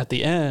that at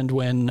the end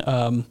when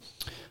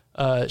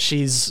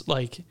she's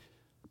like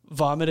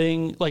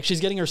vomiting, like she's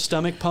getting her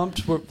stomach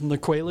pumped from the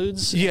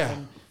Quaaludes. Yeah.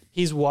 And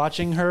he's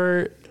watching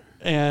her,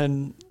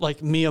 and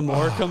like Mia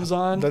Moore comes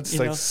on. That's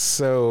like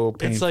so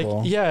painful. It's like,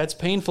 yeah, it's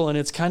painful. And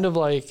it's kind of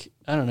like,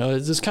 I don't know,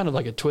 it's just kind of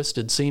like a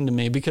twisted scene to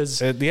me because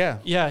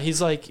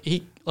he's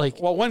like,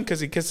 well, one, because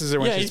he kisses her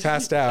when she's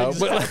passed out,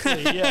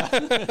 exactly,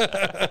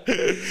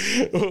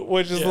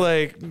 which is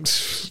like,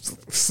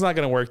 it's not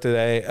gonna work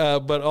today.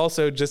 But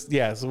also just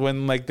so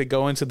when like they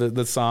go into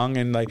the song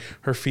and like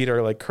her feet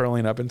are like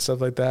curling up and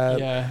stuff like that.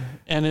 Yeah,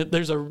 and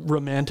there's a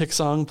romantic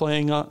song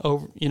playing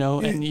over,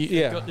 and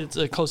it's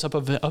a close up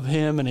of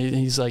him, and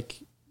he's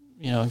like,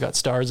 got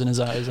stars in his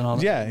eyes and all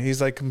that. Yeah,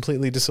 he's like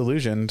completely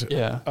disillusioned.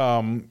 Yeah.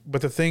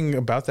 But the thing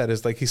about that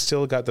is like he's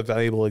still got the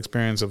valuable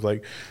experience of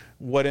like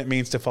what it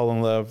means to fall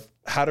in love,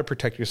 how to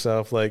protect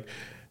yourself. Like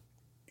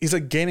he's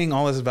like gaining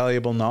all this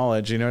valuable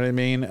knowledge. You know what I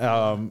mean?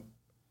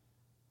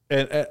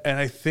 And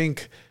I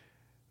think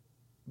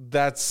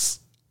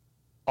that's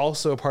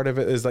also a part of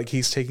it is like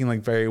he's taking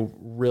like very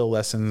real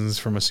lessons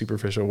from a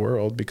superficial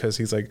world because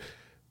he's like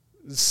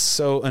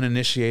so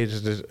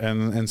uninitiated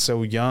and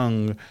so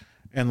young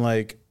and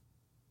like.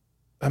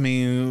 I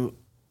mean,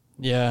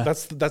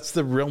 that's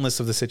the realness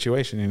of the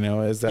situation,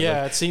 is that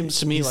it seems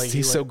to me like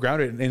he's so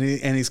grounded and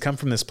he's come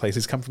from this place.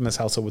 He's come from this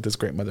household with his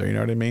great mother. You know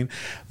what I mean?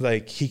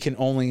 Like the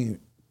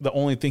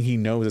only thing he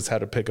knows is how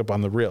to pick up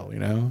on the real,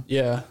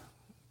 Yeah.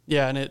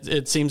 Yeah. And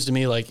it seems to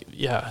me like,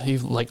 he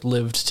like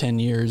lived 10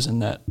 years in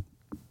that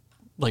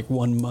like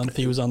 1 month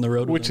he was on the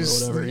road, which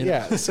is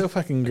whatever, so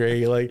fucking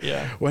great. Like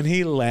when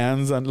he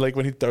lands on, like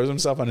when he throws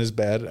himself on his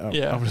bed,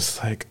 I'm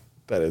just like,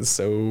 that is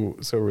so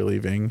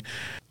relieving.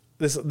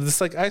 This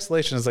like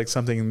isolation is like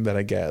something that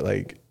I get.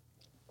 Like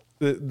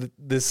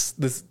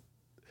this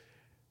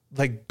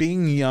like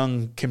being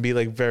young can be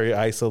like very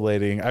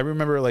isolating. I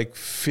remember like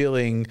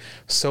feeling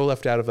so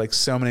left out of like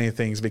so many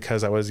things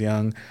because I was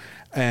young,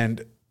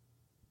 and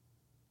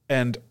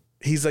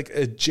he's like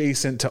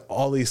adjacent to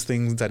all these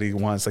things that he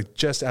wants, like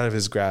just out of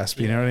his grasp.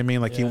 You know what I mean?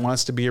 Like he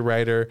wants to be a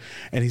writer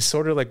and he's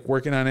sort of like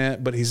working on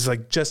it, but he's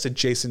like just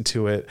adjacent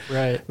to it.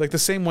 Right. Like the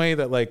same way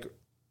that like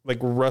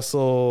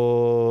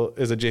Russell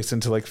is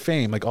adjacent to like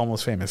fame, like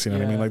Almost Famous, you know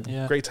what I mean?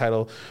 Like great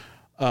title.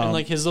 And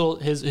like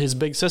his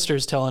big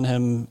sister's telling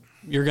him,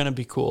 you're going to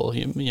be cool.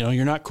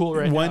 You're not cool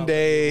right now. One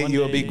day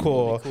you'll be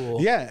cool.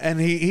 Yeah. And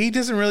he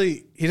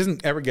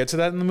doesn't ever get to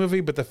that in the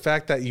movie, but the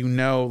fact that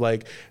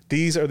like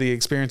these are the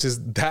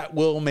experiences that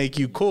will make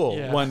you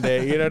cool one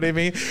day, you know what I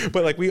mean?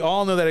 But like we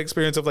all know that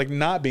experience of like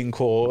not being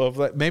cool, of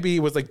like maybe it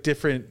was like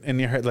different in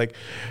your head. Like,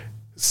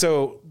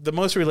 so the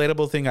most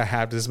relatable thing I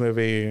have to this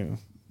movie,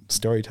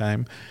 story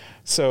time.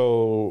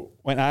 So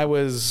when I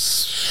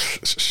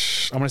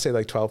was, I'm going to say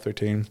like 12,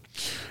 13,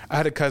 I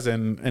had a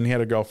cousin and he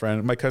had a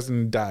girlfriend. My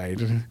cousin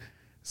died.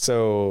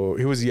 So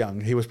he was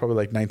young. He was probably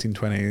like 19,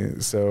 20.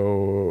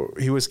 So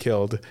he was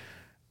killed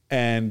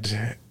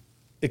and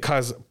it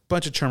caused a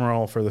bunch of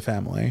turmoil for the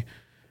family.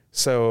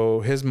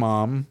 So his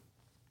mom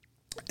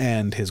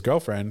and his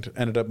girlfriend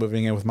ended up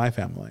moving in with my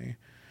family.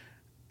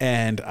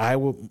 And I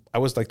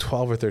was like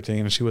 12 or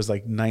 13 and she was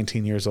like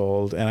 19 years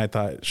old and I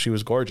thought she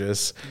was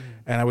gorgeous.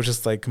 And I was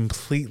just like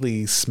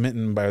completely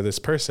smitten by this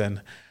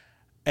person.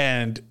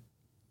 And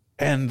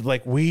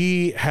like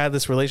we had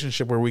this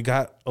relationship where we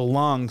got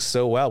along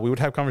so well. We would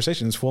have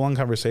conversations, full on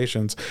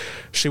conversations.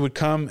 She would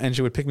come and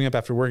she would pick me up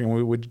after work and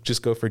we would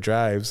just go for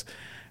drives.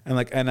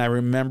 And I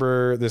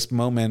remember this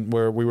moment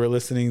where we were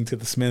listening to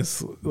the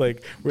Smiths,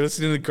 like we're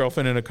listening to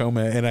Girlfriend in a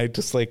Coma. And I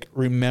just like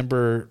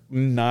remember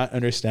not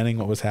understanding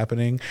what was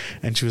happening.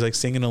 And she was like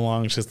singing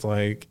along. Just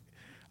like,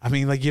 I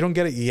mean, like you don't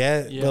get it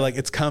yet, but like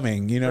it's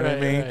coming, you know what I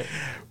mean? Right.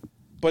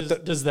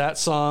 But does that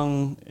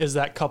song, is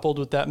that coupled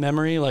with that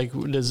memory? Like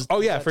does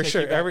for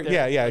sure.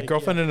 Like,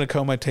 Girlfriend in a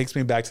Coma takes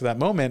me back to that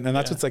moment. And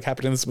that's what's like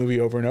happened in this movie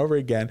over and over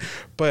again.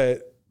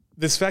 But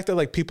this fact that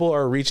like people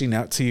are reaching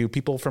out to you,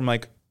 people from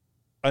like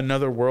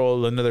another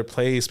world, another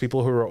place,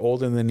 people who are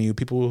older than you,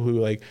 people who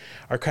like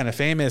are kind of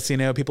famous,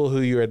 people who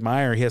you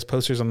admire. He has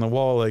posters on the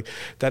wall, like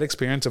that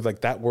experience of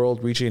like that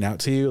world reaching out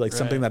to you, like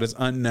something that is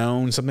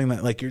unknown, something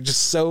that like you're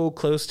just so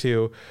close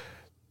to.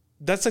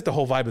 That's like the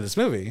whole vibe of this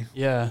movie.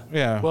 Yeah.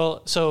 Yeah.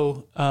 Well,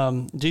 so,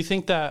 do you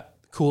think that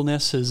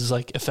coolness is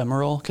like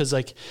ephemeral? Cause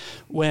like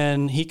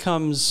when he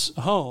comes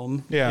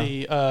home,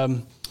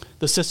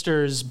 the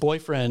sister's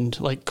boyfriend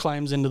like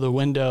climbs into the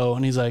window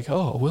and he's like,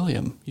 "Oh,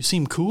 William, you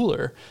seem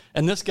cooler."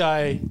 And this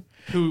guy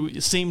who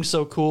seemed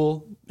so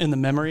cool in the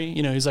memory,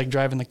 he's like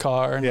driving the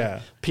car and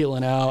like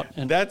peeling out.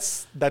 And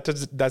that's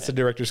the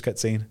director's cut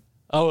scene.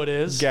 Oh, it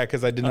is? Yeah,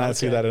 because I did not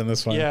see that in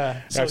this one.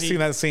 Yeah. So I've seen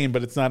that scene,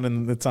 but it's not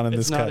in this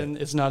cut.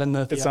 It's not in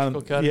the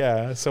theatrical cut.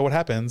 Yeah. So what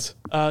happens?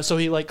 So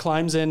he like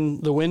climbs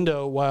in the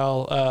window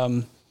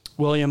while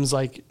William's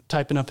like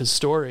typing up his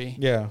story.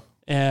 Yeah.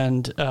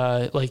 And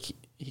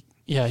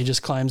he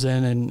just climbs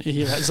in and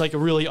he has like a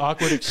really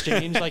awkward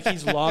exchange. Like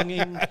he's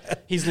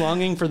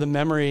longing for the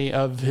memory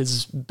of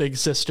his big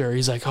sister.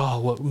 He's like, "Oh,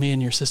 what me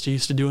and your sister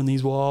used to do in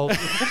these walls."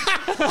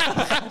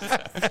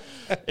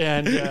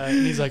 And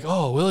he's like,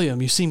 "Oh,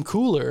 William, you seem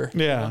cooler."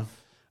 Yeah.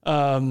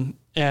 And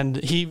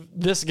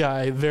this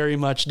guy very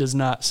much does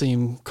not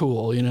seem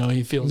cool. You know,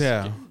 he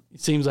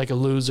seems like a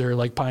loser,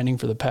 like pining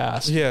for the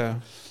past. Yeah.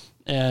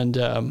 And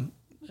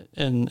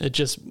it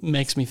just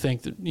makes me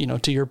think that, you know,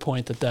 to your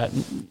point that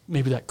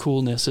maybe that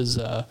coolness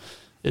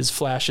is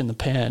flash in the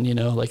pan, you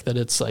know, like that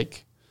it's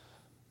like,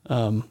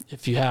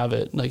 if you have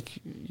it, like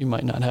you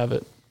might not have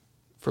it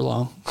for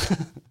long.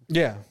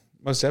 Yeah,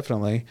 most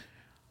definitely.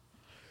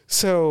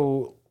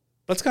 So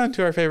let's go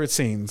into our favorite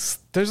scenes.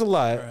 There's a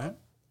lot. All right.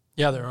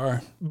 Yeah, there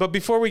are. But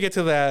before we get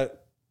to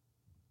that,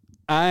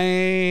 I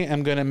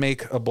am going to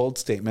make a bold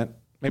statement.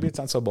 Maybe it's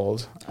not so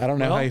bold. I don't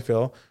know how you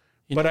feel.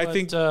 But I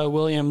think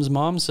William's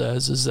mom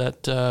says is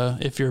that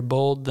if you're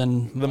bold,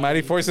 then the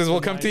mighty forces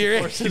will come to your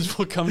aid. Forces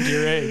will come to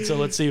your aid. So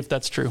let's see if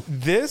that's true.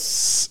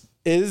 This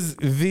is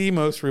the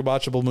most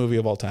rewatchable movie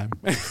of all time.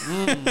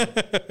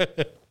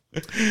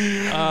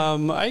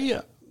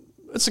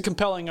 It's a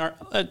compelling art.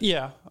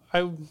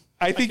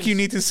 I think you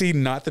need to see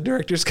not the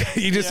director's cut.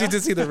 You just need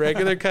to see the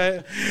regular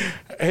cut.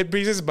 It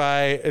breezes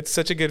by. It's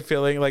such a good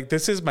feeling. Like,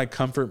 this is my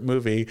comfort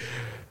movie.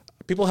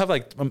 People have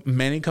like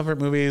many comfort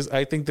movies.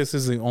 I think this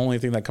is the only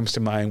thing that comes to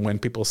mind when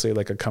people say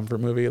like a comfort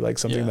movie, like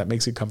something that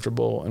makes you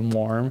comfortable and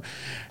warm.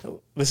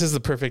 This is the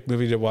perfect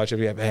movie to watch if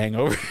you have a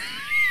hangover.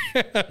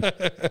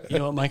 You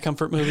know what my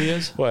comfort movie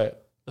is?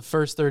 What? The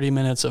first 30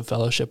 minutes of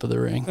Fellowship of the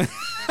Ring.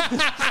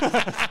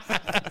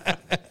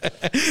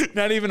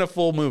 Not even a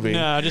full movie.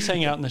 No, just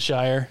hang out in the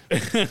Shire.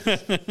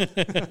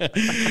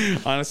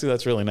 Honestly,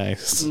 that's really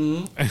nice.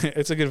 Mm-hmm.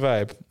 It's a good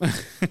vibe.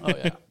 Oh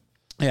yeah.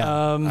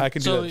 Yeah, I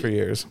could do that for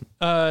years.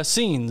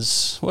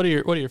 Scenes. What are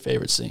your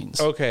favorite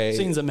scenes? Okay,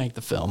 scenes that make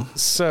the film.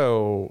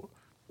 So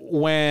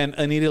when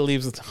Anita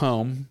leaves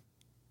home,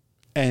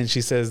 and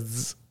she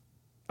says,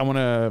 "I want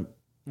to,"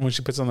 when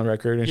she puts on the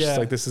record, and she's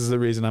like, "This is the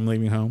reason I'm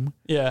leaving home."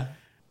 Yeah.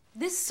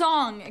 This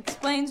song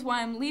explains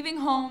why I'm leaving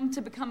home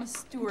to become a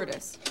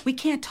stewardess. We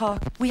can't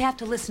talk. We have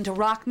to listen to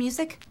rock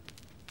music.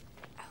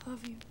 I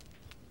love you.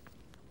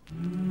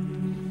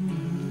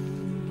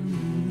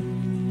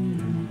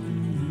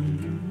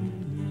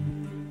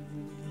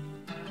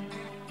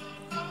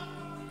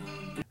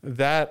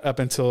 That up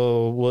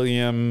until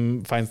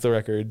William finds the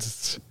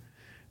records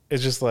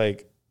is just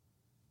like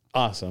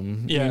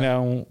awesome. Yeah. You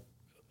know,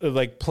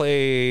 like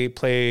play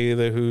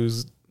the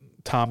Who's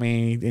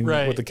Tommy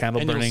with the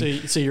candle burning.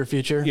 You'll see your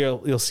future.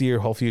 You'll see your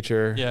whole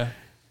future. Yeah.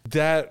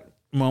 That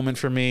moment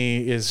for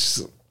me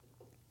is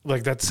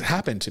like, that's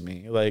happened to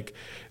me. Like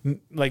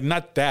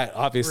not that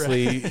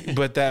obviously,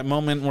 but that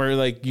moment where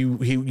like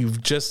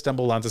you've just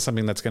stumbled onto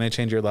something that's going to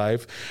change your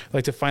life.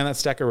 Like to find that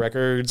stack of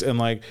records and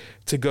like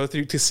to go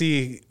through to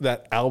see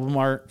that album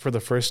art for the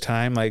first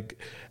time. Like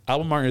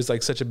album art is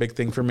like such a big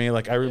thing for me.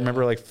 Like I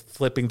remember like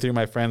flipping through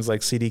my friends'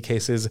 like CD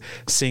cases,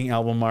 seeing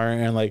album art,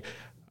 and like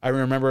I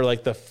remember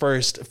like the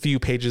first few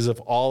pages of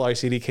all our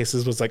CD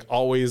cases was like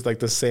always like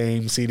the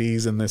same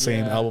CDs and the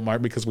same album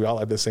art because we all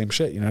had the same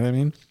shit. You know what I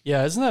mean?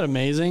 Yeah. Isn't that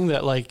amazing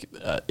that like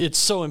it's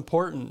so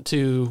important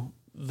to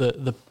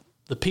the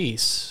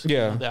piece,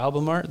 the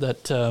album art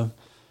that,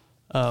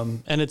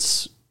 and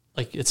it's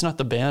like, it's not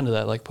the band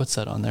that like puts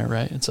that on there,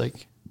 right? It's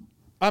like,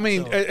 I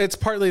mean, it's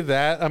partly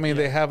that. I mean,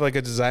 they have like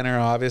a designer,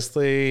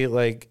 obviously,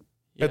 like,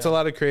 it's a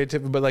lot of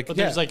creativity, but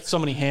there's like so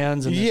many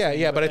hands. In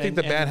this but I think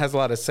the band has a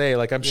lot to say.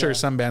 Like I'm sure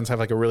some bands have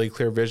like a really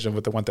clear vision of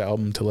what they want the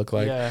album to look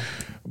like. Yeah,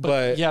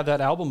 but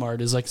that album art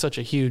is like such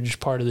a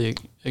huge part of the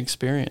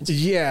experience.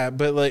 Yeah,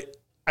 but like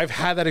I've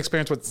had that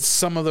experience with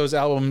some of those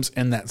albums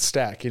in that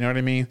stack. You know what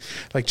I mean?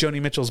 Like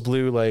Joni Mitchell's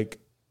Blue, like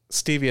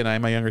Stevie and I,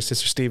 my younger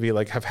sister Stevie,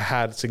 like have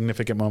had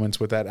significant moments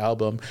with that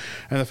album,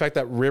 and the fact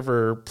that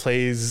River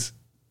plays.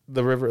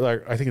 The river,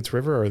 like I think it's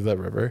River or The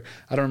River,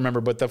 I don't remember,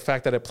 but the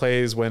fact that it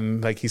plays when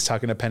like he's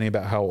talking to Penny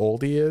about how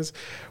old he is,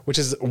 which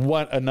is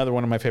another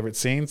one of my favorite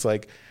scenes,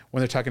 like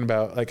when they're talking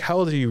about like how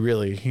old are you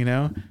really, you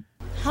know?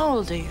 How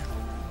old are you?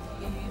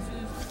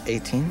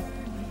 18.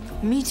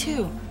 Me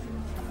too.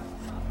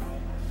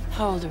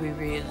 How old are we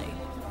really?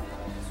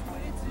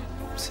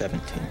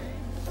 17.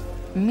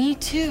 Me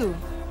too.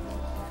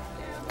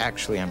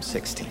 Actually, I'm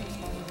 16.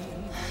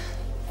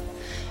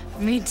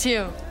 Me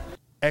too.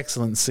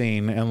 Excellent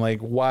scene, and like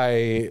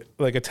why,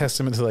 like a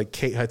testament to like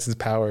Kate Hudson's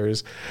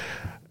powers.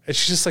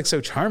 She's just like so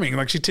charming.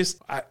 Like she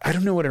just, I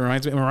don't know what it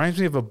reminds me. It reminds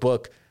me of a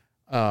book.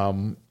 I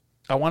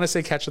want to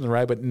say Catcher in the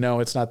Rye, but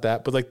no, it's not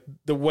that. But like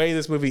the way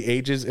this movie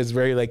ages is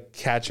very like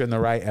Catcher in the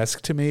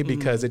Rye-esque to me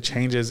because it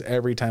changes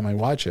every time I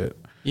watch it.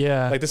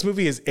 Yeah, like this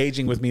movie is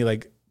aging with me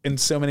like in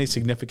so many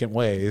significant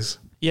ways.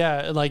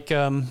 Yeah, like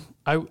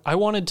I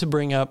wanted to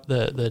bring up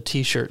the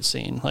T-shirt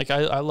scene. Like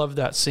I love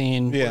that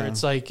scene where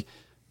it's like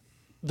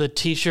the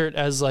T-shirt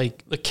as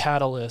like the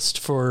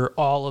catalyst for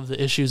all of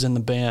the issues in the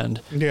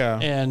band. Yeah.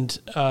 And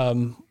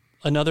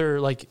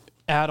another like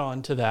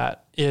add-on to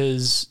that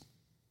is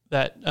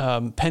that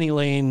Penny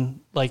Lane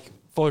like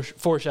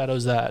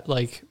foreshadows that,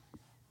 like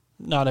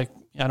I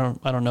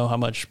don't know how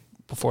much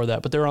before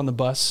that, but they're on the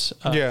bus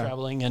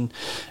traveling, and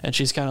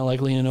she's kind of like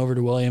leaning over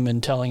to William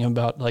and telling him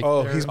about like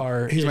he's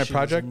my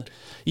project.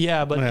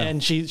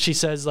 And she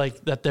says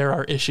like that there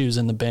are issues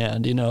in the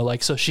band, you know,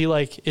 like so she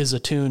like is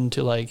attuned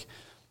to like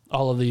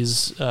all of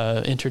these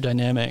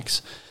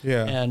interdynamics.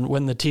 Yeah. And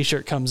when the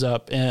T-shirt comes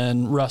up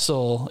and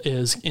Russell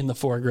is in the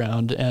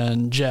foreground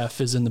and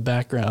Jeff is in the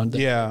background,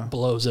 that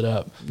blows it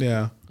up.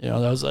 Yeah. You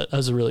know, that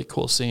was a really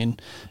cool scene.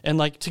 And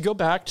like to go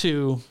back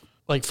to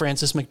like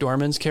Frances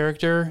McDormand's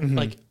character,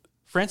 like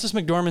Frances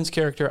McDormand's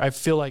character, I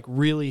feel like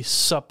really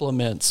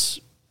supplements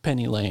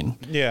Penny Lane.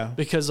 Yeah.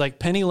 Because like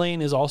Penny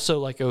Lane is also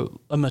like a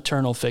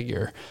maternal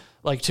figure.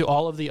 Like to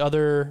all of the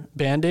other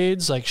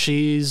Band-Aids, like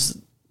she's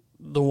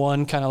the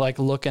one kind of like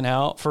looking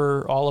out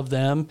for all of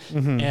them.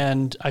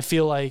 And I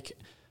feel like,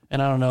 and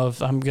I don't know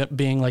if I'm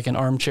being like an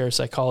armchair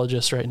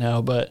psychologist right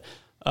now, but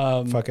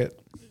fuck it.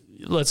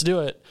 Let's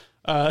do it.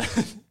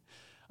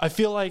 I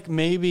feel like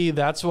maybe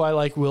that's why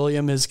like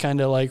William is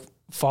kind of like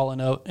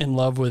fallen out in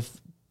love with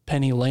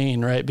Penny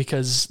Lane, right?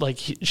 Because like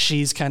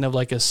she's kind of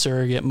like a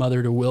surrogate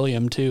mother to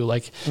William too.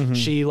 Like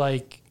she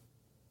like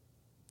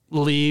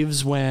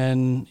leaves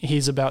when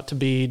he's about to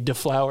be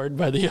deflowered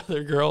by the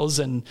other girls,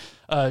 and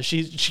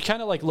she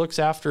kind of like looks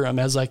after him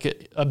as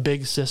like a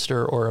big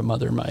sister or a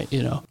mother might,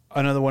 you know.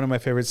 Another one of my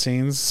favorite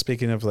scenes,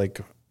 speaking of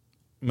like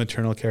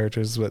maternal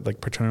characters with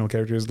like paternal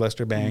characters,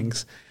 Lester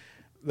Bangs,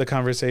 the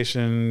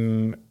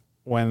conversation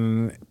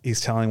when he's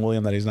telling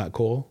William that he's not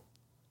cool.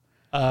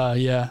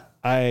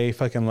 I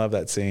fucking love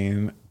that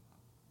scene.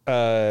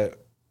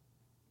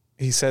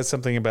 He says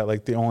something about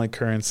like the only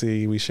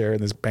currency we share in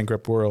this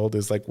bankrupt world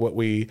is like what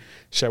we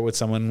share with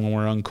someone when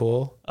we're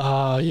uncool.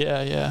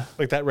 Yeah.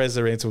 Like that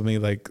resonates with me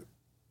like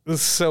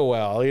so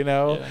well, you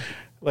know? Yeah.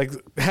 Like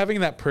having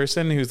that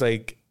person who's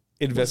like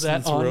invested in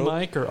this on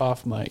mic or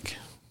off mic?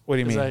 What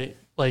do you mean?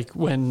 Like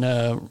when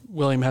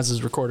William has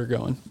his recorder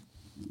going.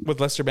 With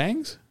Lester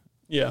Bangs?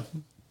 Yeah.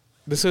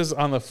 This is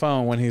on the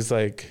phone when he's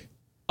like...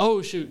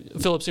 Oh, shoot.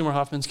 Philip Seymour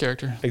Hoffman's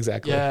character.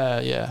 Exactly.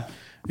 Yeah.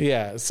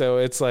 Yeah, so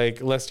it's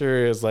like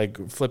Lester is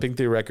like flipping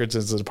through records in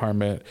his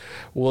apartment.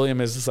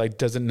 William is just like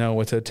doesn't know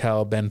what to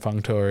tell Ben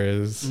Functor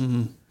is.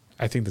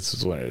 I think this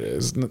is what it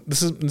is.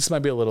 This might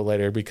be a little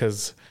later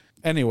because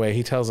anyway,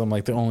 he tells him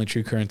like the only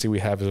true currency we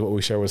have is what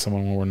we share with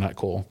someone when we're not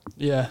cool.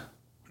 Yeah.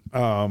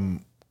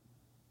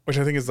 Which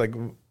I think is like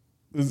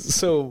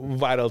so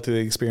vital to the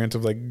experience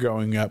of like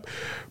growing up.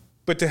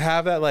 But to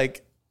have that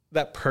like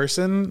that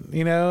person,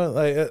 you know,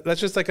 like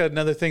that's just like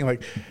another thing.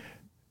 Like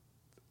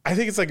I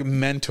think it's like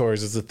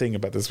mentors is the thing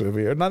about this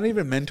movie, or not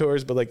even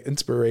mentors, but like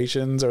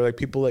inspirations or like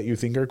people that you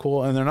think are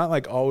cool. And they're not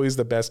like always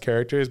the best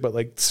characters, but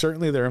like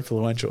certainly they're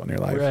influential in your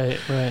life.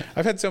 Right.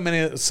 I've had so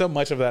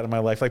much of that in my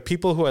life. Like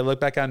people who I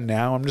look back on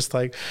now, I'm just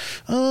like,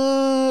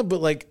 but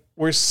like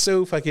we're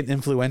so fucking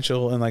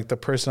influential in like the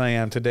person I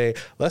am today.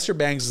 Lester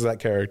Bangs is that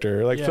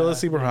character. Like Philip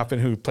Seymour Hoffman,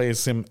 who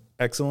plays him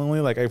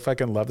excellently. Like I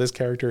fucking love this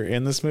character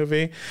in this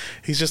movie.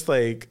 He's just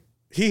like,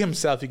 he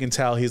himself, you can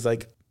tell he's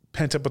like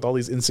pent up with all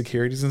these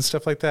insecurities and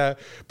stuff like that,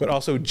 but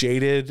also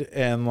jaded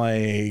and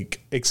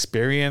like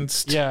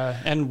experienced. Yeah.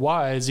 And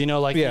wise, you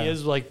know, like he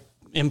is like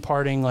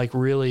imparting like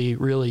really,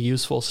 really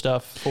useful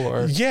stuff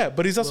for. Yeah.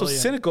 But he's also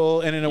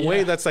cynical and in a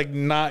way that's like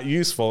not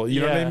useful.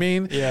 You know what I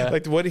mean? Yeah.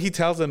 Like what he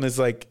tells them is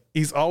like,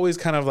 he's always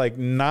kind of like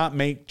not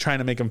trying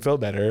to make him feel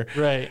better.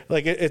 Right.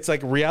 Like it's like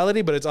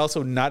reality, but it's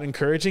also not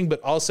encouraging, but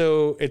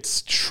also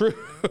it's true.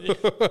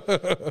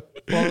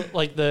 Well,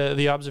 like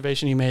the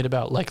observation you made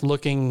about like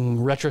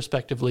looking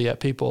retrospectively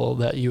at people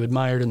that you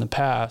admired in the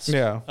past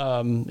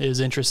is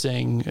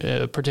interesting,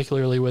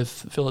 particularly with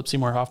Philip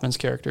Seymour Hoffman's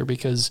character,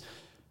 because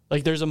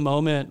like there's a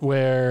moment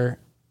where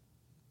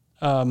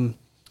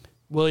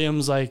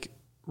William's like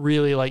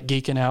really like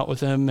geeking out with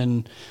him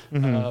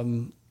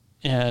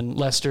and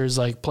Lester's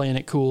like playing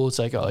it cool. It's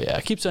like, oh yeah,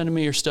 keep sending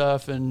me your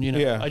stuff. And you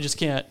know, I just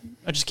can't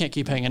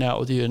keep hanging out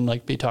with you and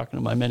like be talking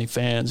to my many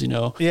fans, you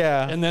know?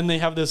 Yeah. And then they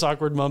have this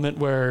awkward moment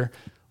where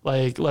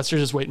like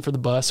Lester's just waiting for the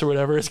bus or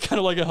whatever. It's kind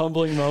of like a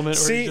humbling moment.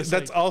 See, that's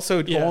like,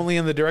 also only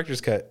in the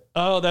director's cut.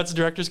 Oh, that's the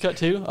director's cut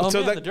too? Oh,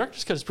 so man, the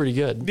director's cut is pretty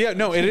good. Yeah,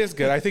 no, it is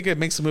good. I think it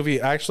makes the movie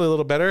actually a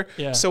little better.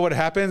 Yeah. So what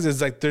happens is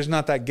like there's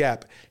not that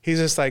gap. He's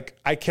just like,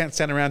 I can't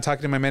stand around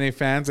talking to my many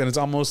fans, and it's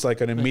almost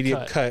like an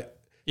immediate cut.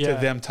 To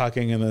them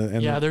talking in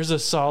the there's a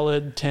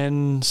solid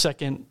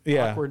 10-second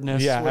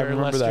awkwardness where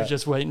Lester's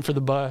just waiting for the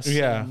bus.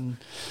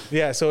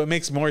 So it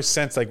makes more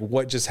sense like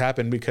what just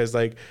happened, because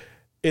like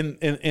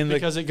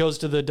because it goes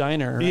to the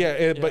diner,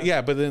 right?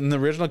 But in the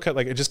original cut,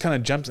 like it just kind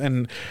of jumps,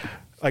 and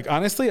like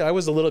honestly I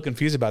was a little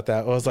confused about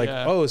that. I was like,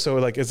 oh, so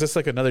like is this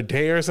like another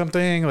day or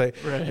something? Like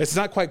it's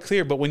not quite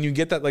clear. But when you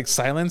get that like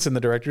silence in the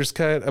director's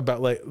cut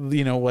about like,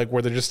 you know, like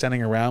where they're just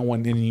standing around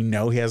and you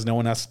know he has no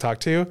one else to talk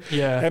to,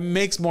 it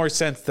makes more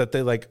sense that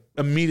they like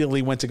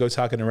immediately went to go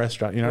talk in a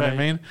restaurant. You know what I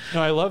mean?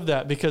 No, I love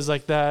that, because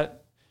like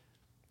that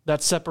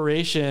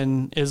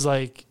separation is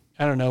like,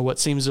 I don't know, what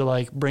seems to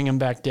like bring him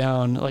back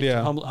down, like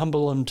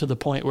humble him to the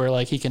point where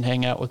like he can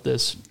hang out with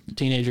this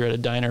teenager at a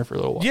diner for a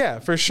little while. Yeah,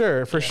 for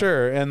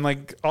sure. And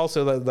like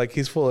also that like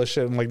he's full of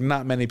shit and like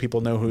not many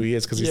people know who he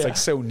is because he's like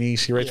so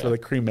niche. He writes for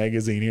like Cream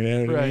magazine, you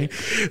know what I mean?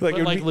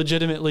 Like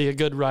legitimately a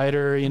good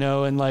writer, you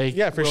know, and like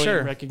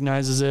William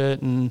recognizes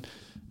it, and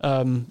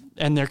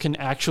there can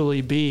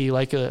actually be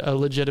like a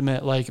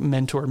legitimate like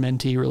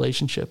mentor-mentee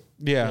relationship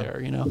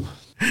there, you know.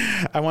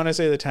 I want to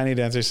say the tiny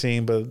dancer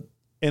scene, but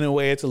in a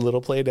way, it's a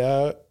little played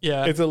out.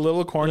 Yeah. It's a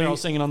little corny. They're all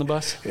singing on the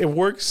bus. It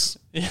works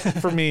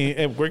for me.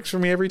 It works for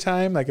me every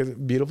time. Like, it's a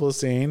beautiful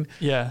scene.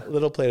 Yeah. A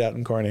little played out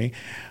and corny.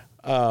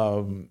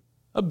 A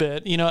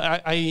bit. You know,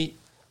 I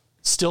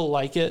still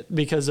like it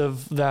because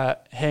of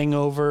that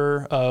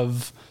hangover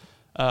of...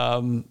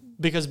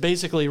 because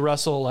basically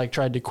Russell like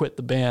tried to quit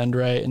the band,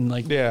 right? And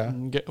like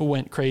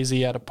went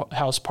crazy at a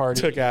house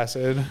party. Took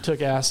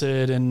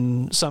acid.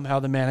 And somehow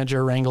the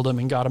manager wrangled him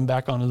and got him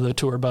back onto the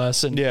tour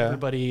bus. And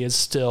everybody is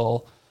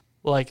still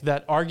like,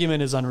 that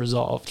argument is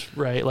unresolved,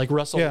 right? Like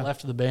Russell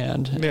left the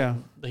band.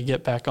 And they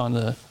get back on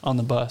the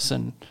bus,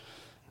 and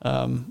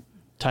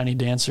Tiny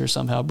Dancer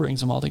somehow brings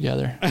them all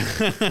together.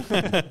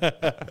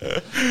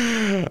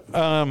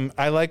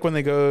 I like when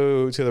they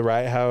go to the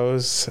riot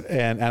house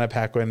and Anna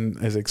Paquin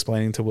is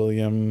explaining to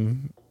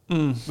William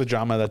the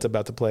drama that's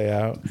about to play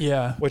out.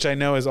 Yeah. Which I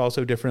know is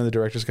also different in the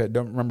director's cut.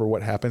 Don't remember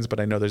what happens, but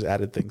I know there's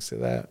added things to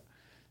that.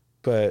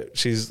 But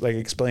she's like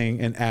explaining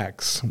in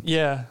acts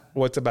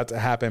what's about to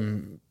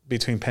happen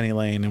between Penny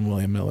Lane and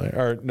William Miller,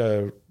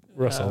 or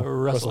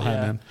Russell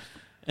Hyman.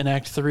 In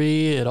Act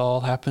 3, it all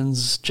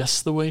happens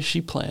just the way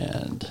she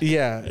planned.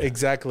 Yeah,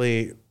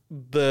 exactly.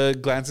 The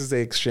glances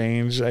they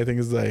exchange, I think,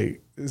 is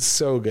like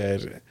so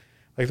good.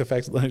 Like the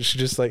fact that she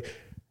just like,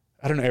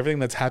 I don't know, everything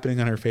that's happening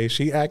on her face.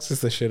 She acts as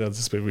the shit out of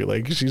this movie.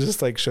 Like she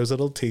just like shows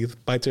little teeth,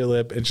 bites her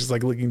lip, and she's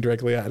like looking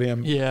directly at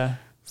him. Yeah,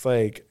 it's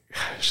like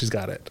she's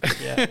got it.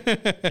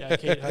 Yeah,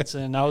 Kate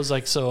Hudson. I was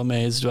like so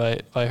amazed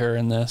by her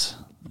in this.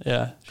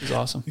 Yeah, she's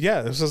awesome.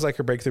 Yeah, this was like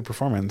her breakthrough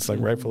performance, like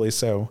rightfully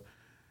so.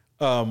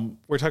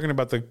 We're talking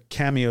about the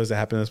cameos that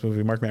happen in this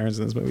movie. Mark Maron's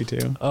in this movie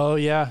too. Oh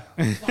yeah,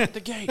 lock the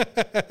gate.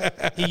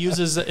 He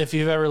uses, if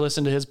you've ever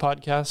listened to his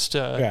podcast,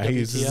 he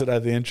uses it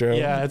at the intro.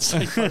 Yeah, it's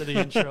like part of the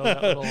intro.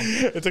 That little.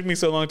 It took me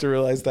so long to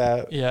realize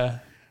that. Yeah,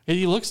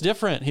 he looks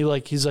different.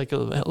 He's like a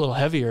little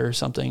heavier or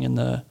something in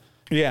the.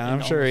 Yeah,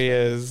 I'm sure he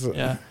is.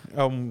 Yeah.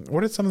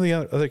 What are some of the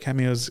other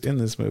cameos in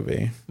this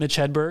movie? Mitch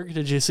Hedberg.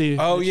 Did you see?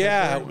 Oh Mitch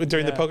Hedberg?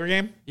 During the poker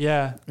game.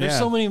 Yeah, there's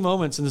so many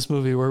moments in this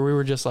movie where we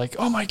were just like,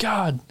 oh my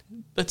god.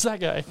 That's that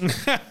guy.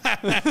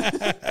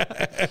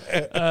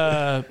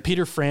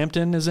 Peter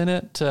Frampton is in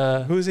it.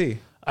 Who's he?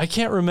 I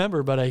can't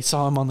remember, but I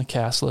saw him on the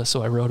cast list,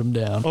 so I wrote him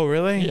down. Oh,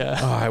 really? Yeah.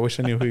 Oh, I wish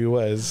I knew who he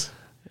was.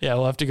 Yeah,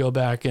 we'll have to go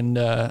back and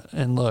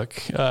look.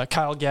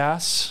 Kyle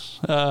Gass,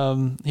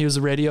 he was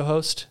the radio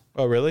host.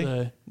 Oh,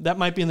 really? That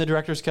might be in the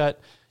director's cut.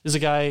 There's a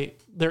guy,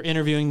 they're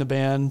interviewing the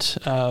band.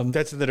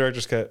 That's in the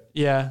director's cut.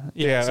 Yeah,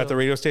 at the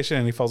radio station,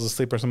 and he falls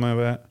asleep or something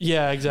like that.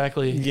 Yeah,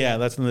 exactly. Yeah,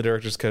 that's in the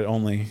director's cut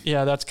only.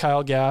 Yeah, that's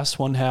Kyle Gass,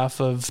 one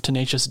half of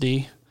Tenacious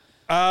D.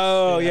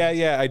 Oh,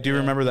 yeah. I do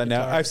remember that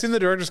now. I've seen the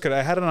director's cut.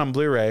 I had it on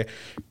Blu-ray.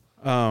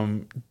 I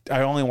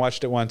only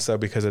watched it once, though,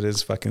 because it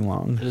is fucking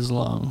long. It is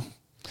long.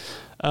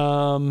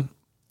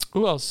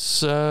 Who else?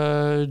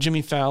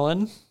 Jimmy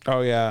Fallon.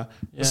 Oh, yeah.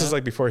 This is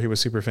like before he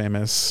was super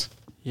famous.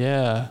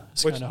 Yeah.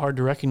 It's kind of hard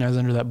to recognize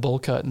under that bowl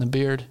cut and the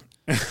beard.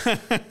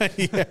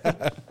 Yeah.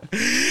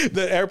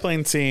 The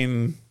airplane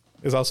scene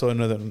is also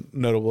another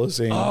notable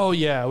scene. Oh,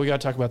 yeah. We got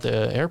to talk about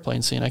the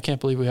airplane scene. I can't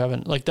believe we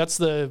haven't. Like, that's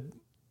the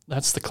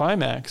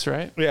climax,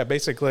 right? Yeah,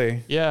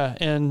 basically. Yeah.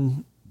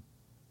 And,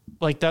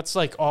 like, that's,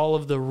 like, all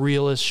of the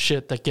realest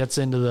shit that gets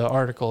into the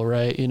article,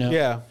 right? You know?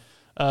 Yeah.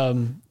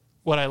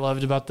 What I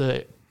loved about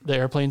the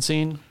airplane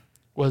scene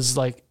was,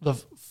 like,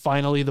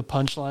 finally the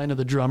punchline of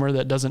the drummer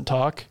that doesn't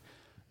talk.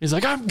 He's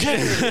like, I'm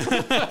kidding.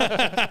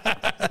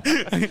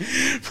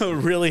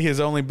 Really, his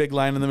only big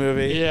line in the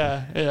movie.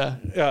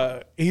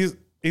 Yeah. He's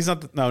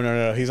not.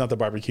 No. He's not the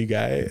barbecue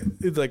guy.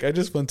 It's like, I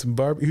just want some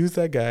barbecue. Who's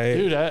that guy?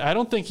 Dude, I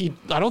don't think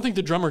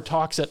the drummer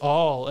talks at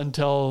all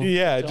until.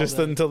 Yeah,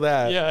 until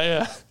that.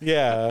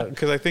 Yeah.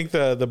 Because I think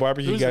the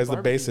barbecue guy's the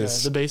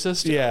bassist. The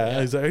bassist.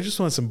 Yeah. He's like, I just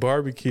want some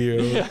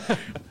barbecue. Yeah.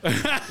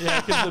 Because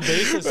the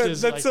bassist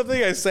is. That's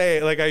something I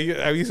say. Like I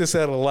used to say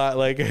that a lot.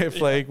 Like if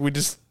like we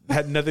just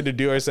had nothing to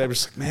do, I said, I'm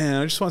just like,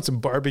 man, I just want some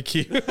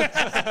barbecue.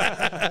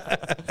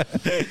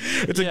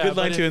 It's a good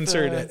line to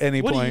insert at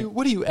any point.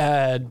 What do you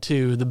add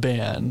to the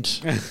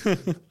band?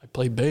 I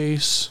play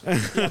bass.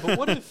 Yeah, but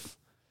what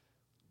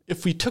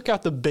if we took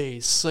out the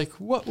bass? Like,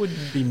 what would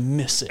be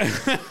missing?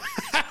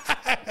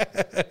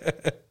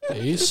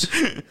 Bass.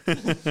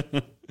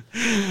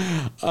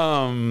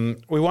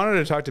 We wanted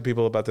to talk to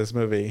people about this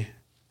movie,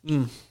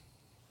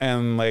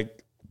 and like,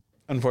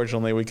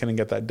 unfortunately, we couldn't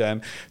get that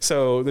done.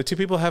 So the two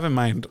people have in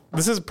mind,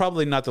 this is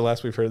probably not the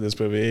last we've heard of this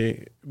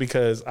movie,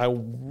 because I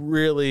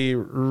really,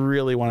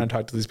 really want to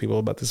talk to these people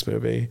about this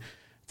movie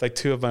like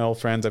two of my old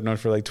friends I've known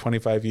for like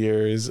 25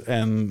 years.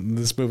 And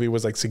this movie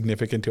was like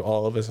significant to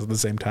all of us at the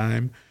same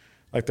time.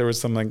 Like there was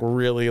some like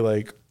really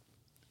like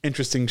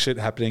interesting shit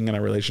happening in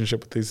our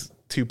relationship with these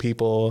two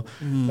people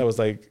that was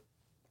like,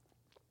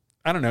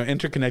 I don't know,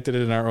 interconnected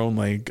in our own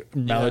like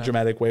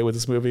melodramatic way with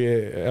this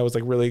movie. I was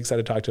like really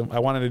excited to talk to them. I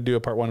wanted to do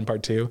a part 1 and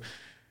part 2,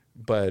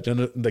 but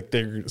like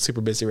they're super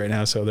busy right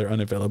now, so they're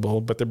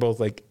unavailable, but they're both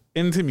like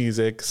into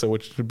music, so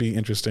which would be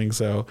interesting.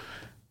 So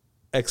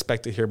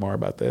expect to hear more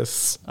about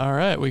this. All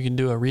right. We can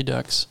do a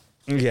redux.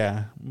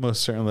 Yeah,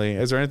 most certainly.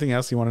 Is there anything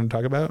else you wanted to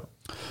talk about?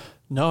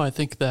 No, I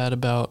think that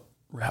about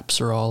wraps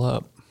her all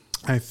up.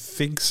 I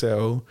think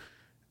so.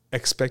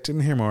 Expecting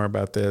to hear more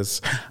about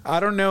this. I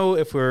don't know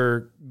if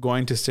we're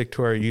going to stick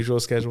to our usual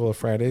schedule of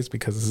Fridays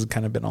because this has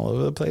kind of been all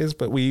over the place,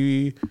 but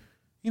we,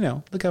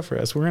 look out for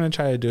us. We're going to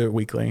try to do it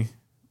weekly.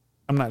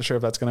 I'm not sure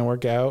if that's going to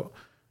work out,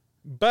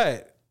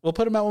 but we'll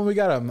put them out when we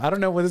got them. I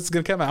don't know when this is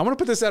going to come out. I'm going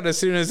to put this out as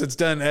soon as it's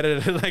done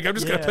edited. Like I'm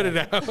just going to put it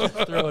out.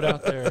 Throw it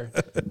out there.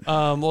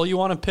 Well, you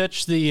want to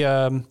pitch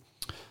the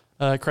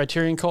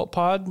Criterion Cult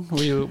Pod?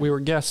 We were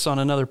guests on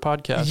another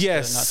podcast.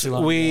 Yes, not too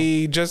long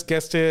we ago. just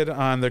guested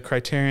on the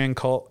Criterion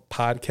Cult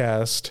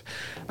podcast.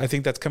 I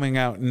think that's coming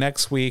out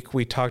next week.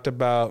 We talked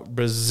about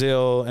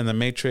Brazil and the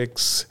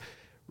Matrix.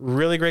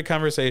 Really great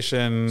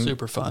conversation.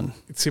 Super fun.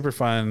 It's super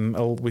fun.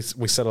 Oh, we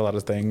said a lot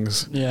of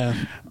things. Yeah.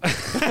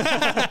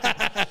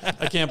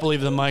 I can't believe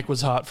the mic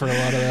was hot for a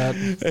lot of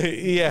that.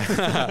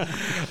 Yeah.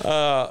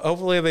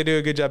 Hopefully they do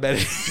a good job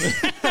editing.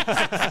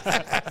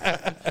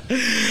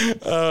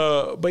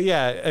 But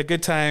yeah, a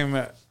good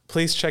time.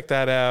 Please check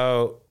that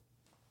out.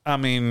 I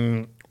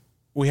mean,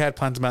 we had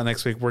plans about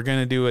next week. We're going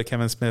to do a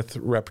Kevin Smith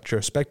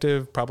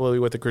retrospective, probably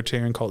with the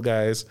Criterion Cult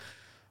guys.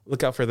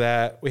 Look out for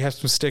that. We have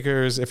some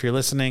stickers. If you're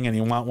listening and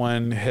you want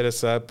one, hit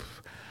us up.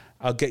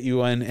 I'll get you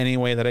one any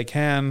way that I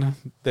can.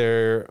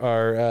 There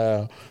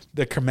are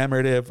the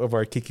commemorative of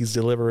our Kiki's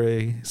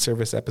Delivery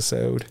Service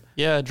episode.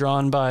 Yeah,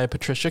 drawn by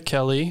Patricia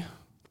Kelly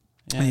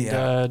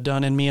and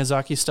done in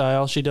Miyazaki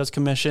style. She does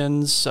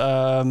commissions. It's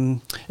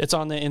on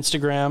the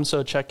Instagram,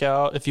 so check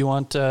out if you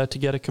want to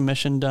get a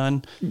commission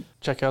done.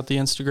 Check out the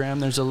Instagram.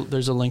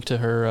 There's a link to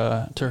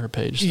her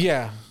page.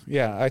 So.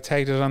 Yeah, I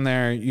tagged it on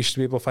there. You should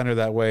be able to find her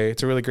that way.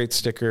 It's a really great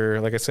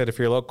sticker. Like I said, if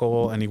you're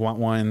local and you want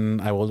one,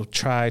 I will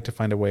try to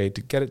find a way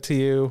to get it to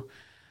you.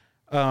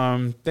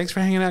 Thanks for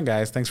hanging out,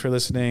 guys. Thanks for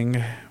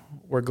listening.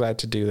 We're glad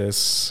to do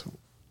this.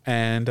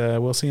 And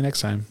we'll see you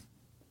next time.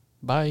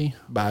 Bye.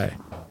 Bye.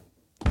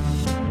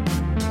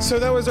 So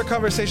that was our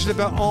conversation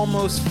about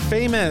Almost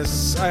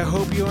Famous. I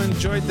hope you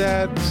enjoyed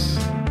that.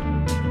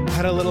 I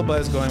had a little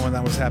buzz going when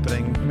that was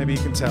happening. Maybe you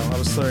can tell. I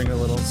was slurring a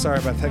little. Sorry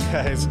about that,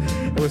 guys.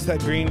 It was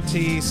that green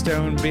tea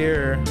stone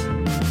beer.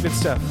 Good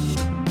stuff.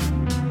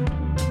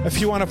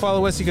 If you want to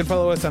follow us, you can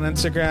follow us on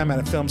Instagram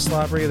at Film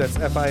Slobbery. That's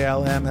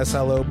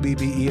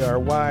FILMSLOBBERY.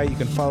 You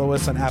can follow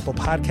us on Apple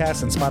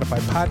Podcasts and Spotify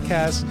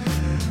Podcasts.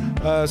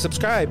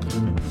 Subscribe.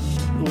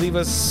 Leave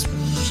us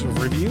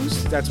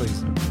reviews. That's what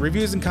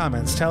reviews and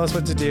comments. Tell us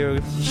what to do.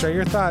 Share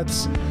your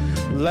thoughts.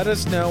 Let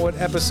us know what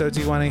episodes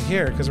you want to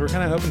hear because we're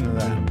kind of open to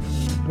that.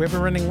 We have a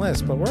running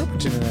list, but we're open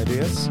to new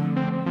ideas.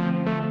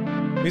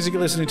 Music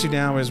you're listening to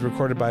now is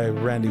recorded by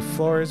Randy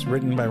Flores,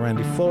 written by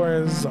Randy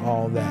Flores,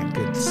 all that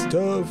good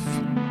stuff.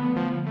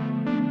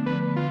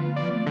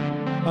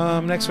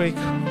 Next week,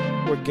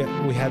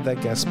 we had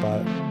that guest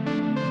spot.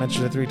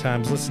 Mentioned it 3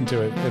 times. Listen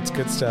to it. It's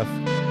good stuff.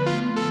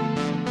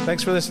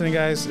 Thanks for listening,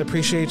 guys.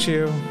 Appreciate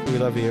you. We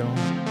love you.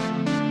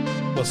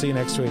 We'll see you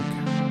next week.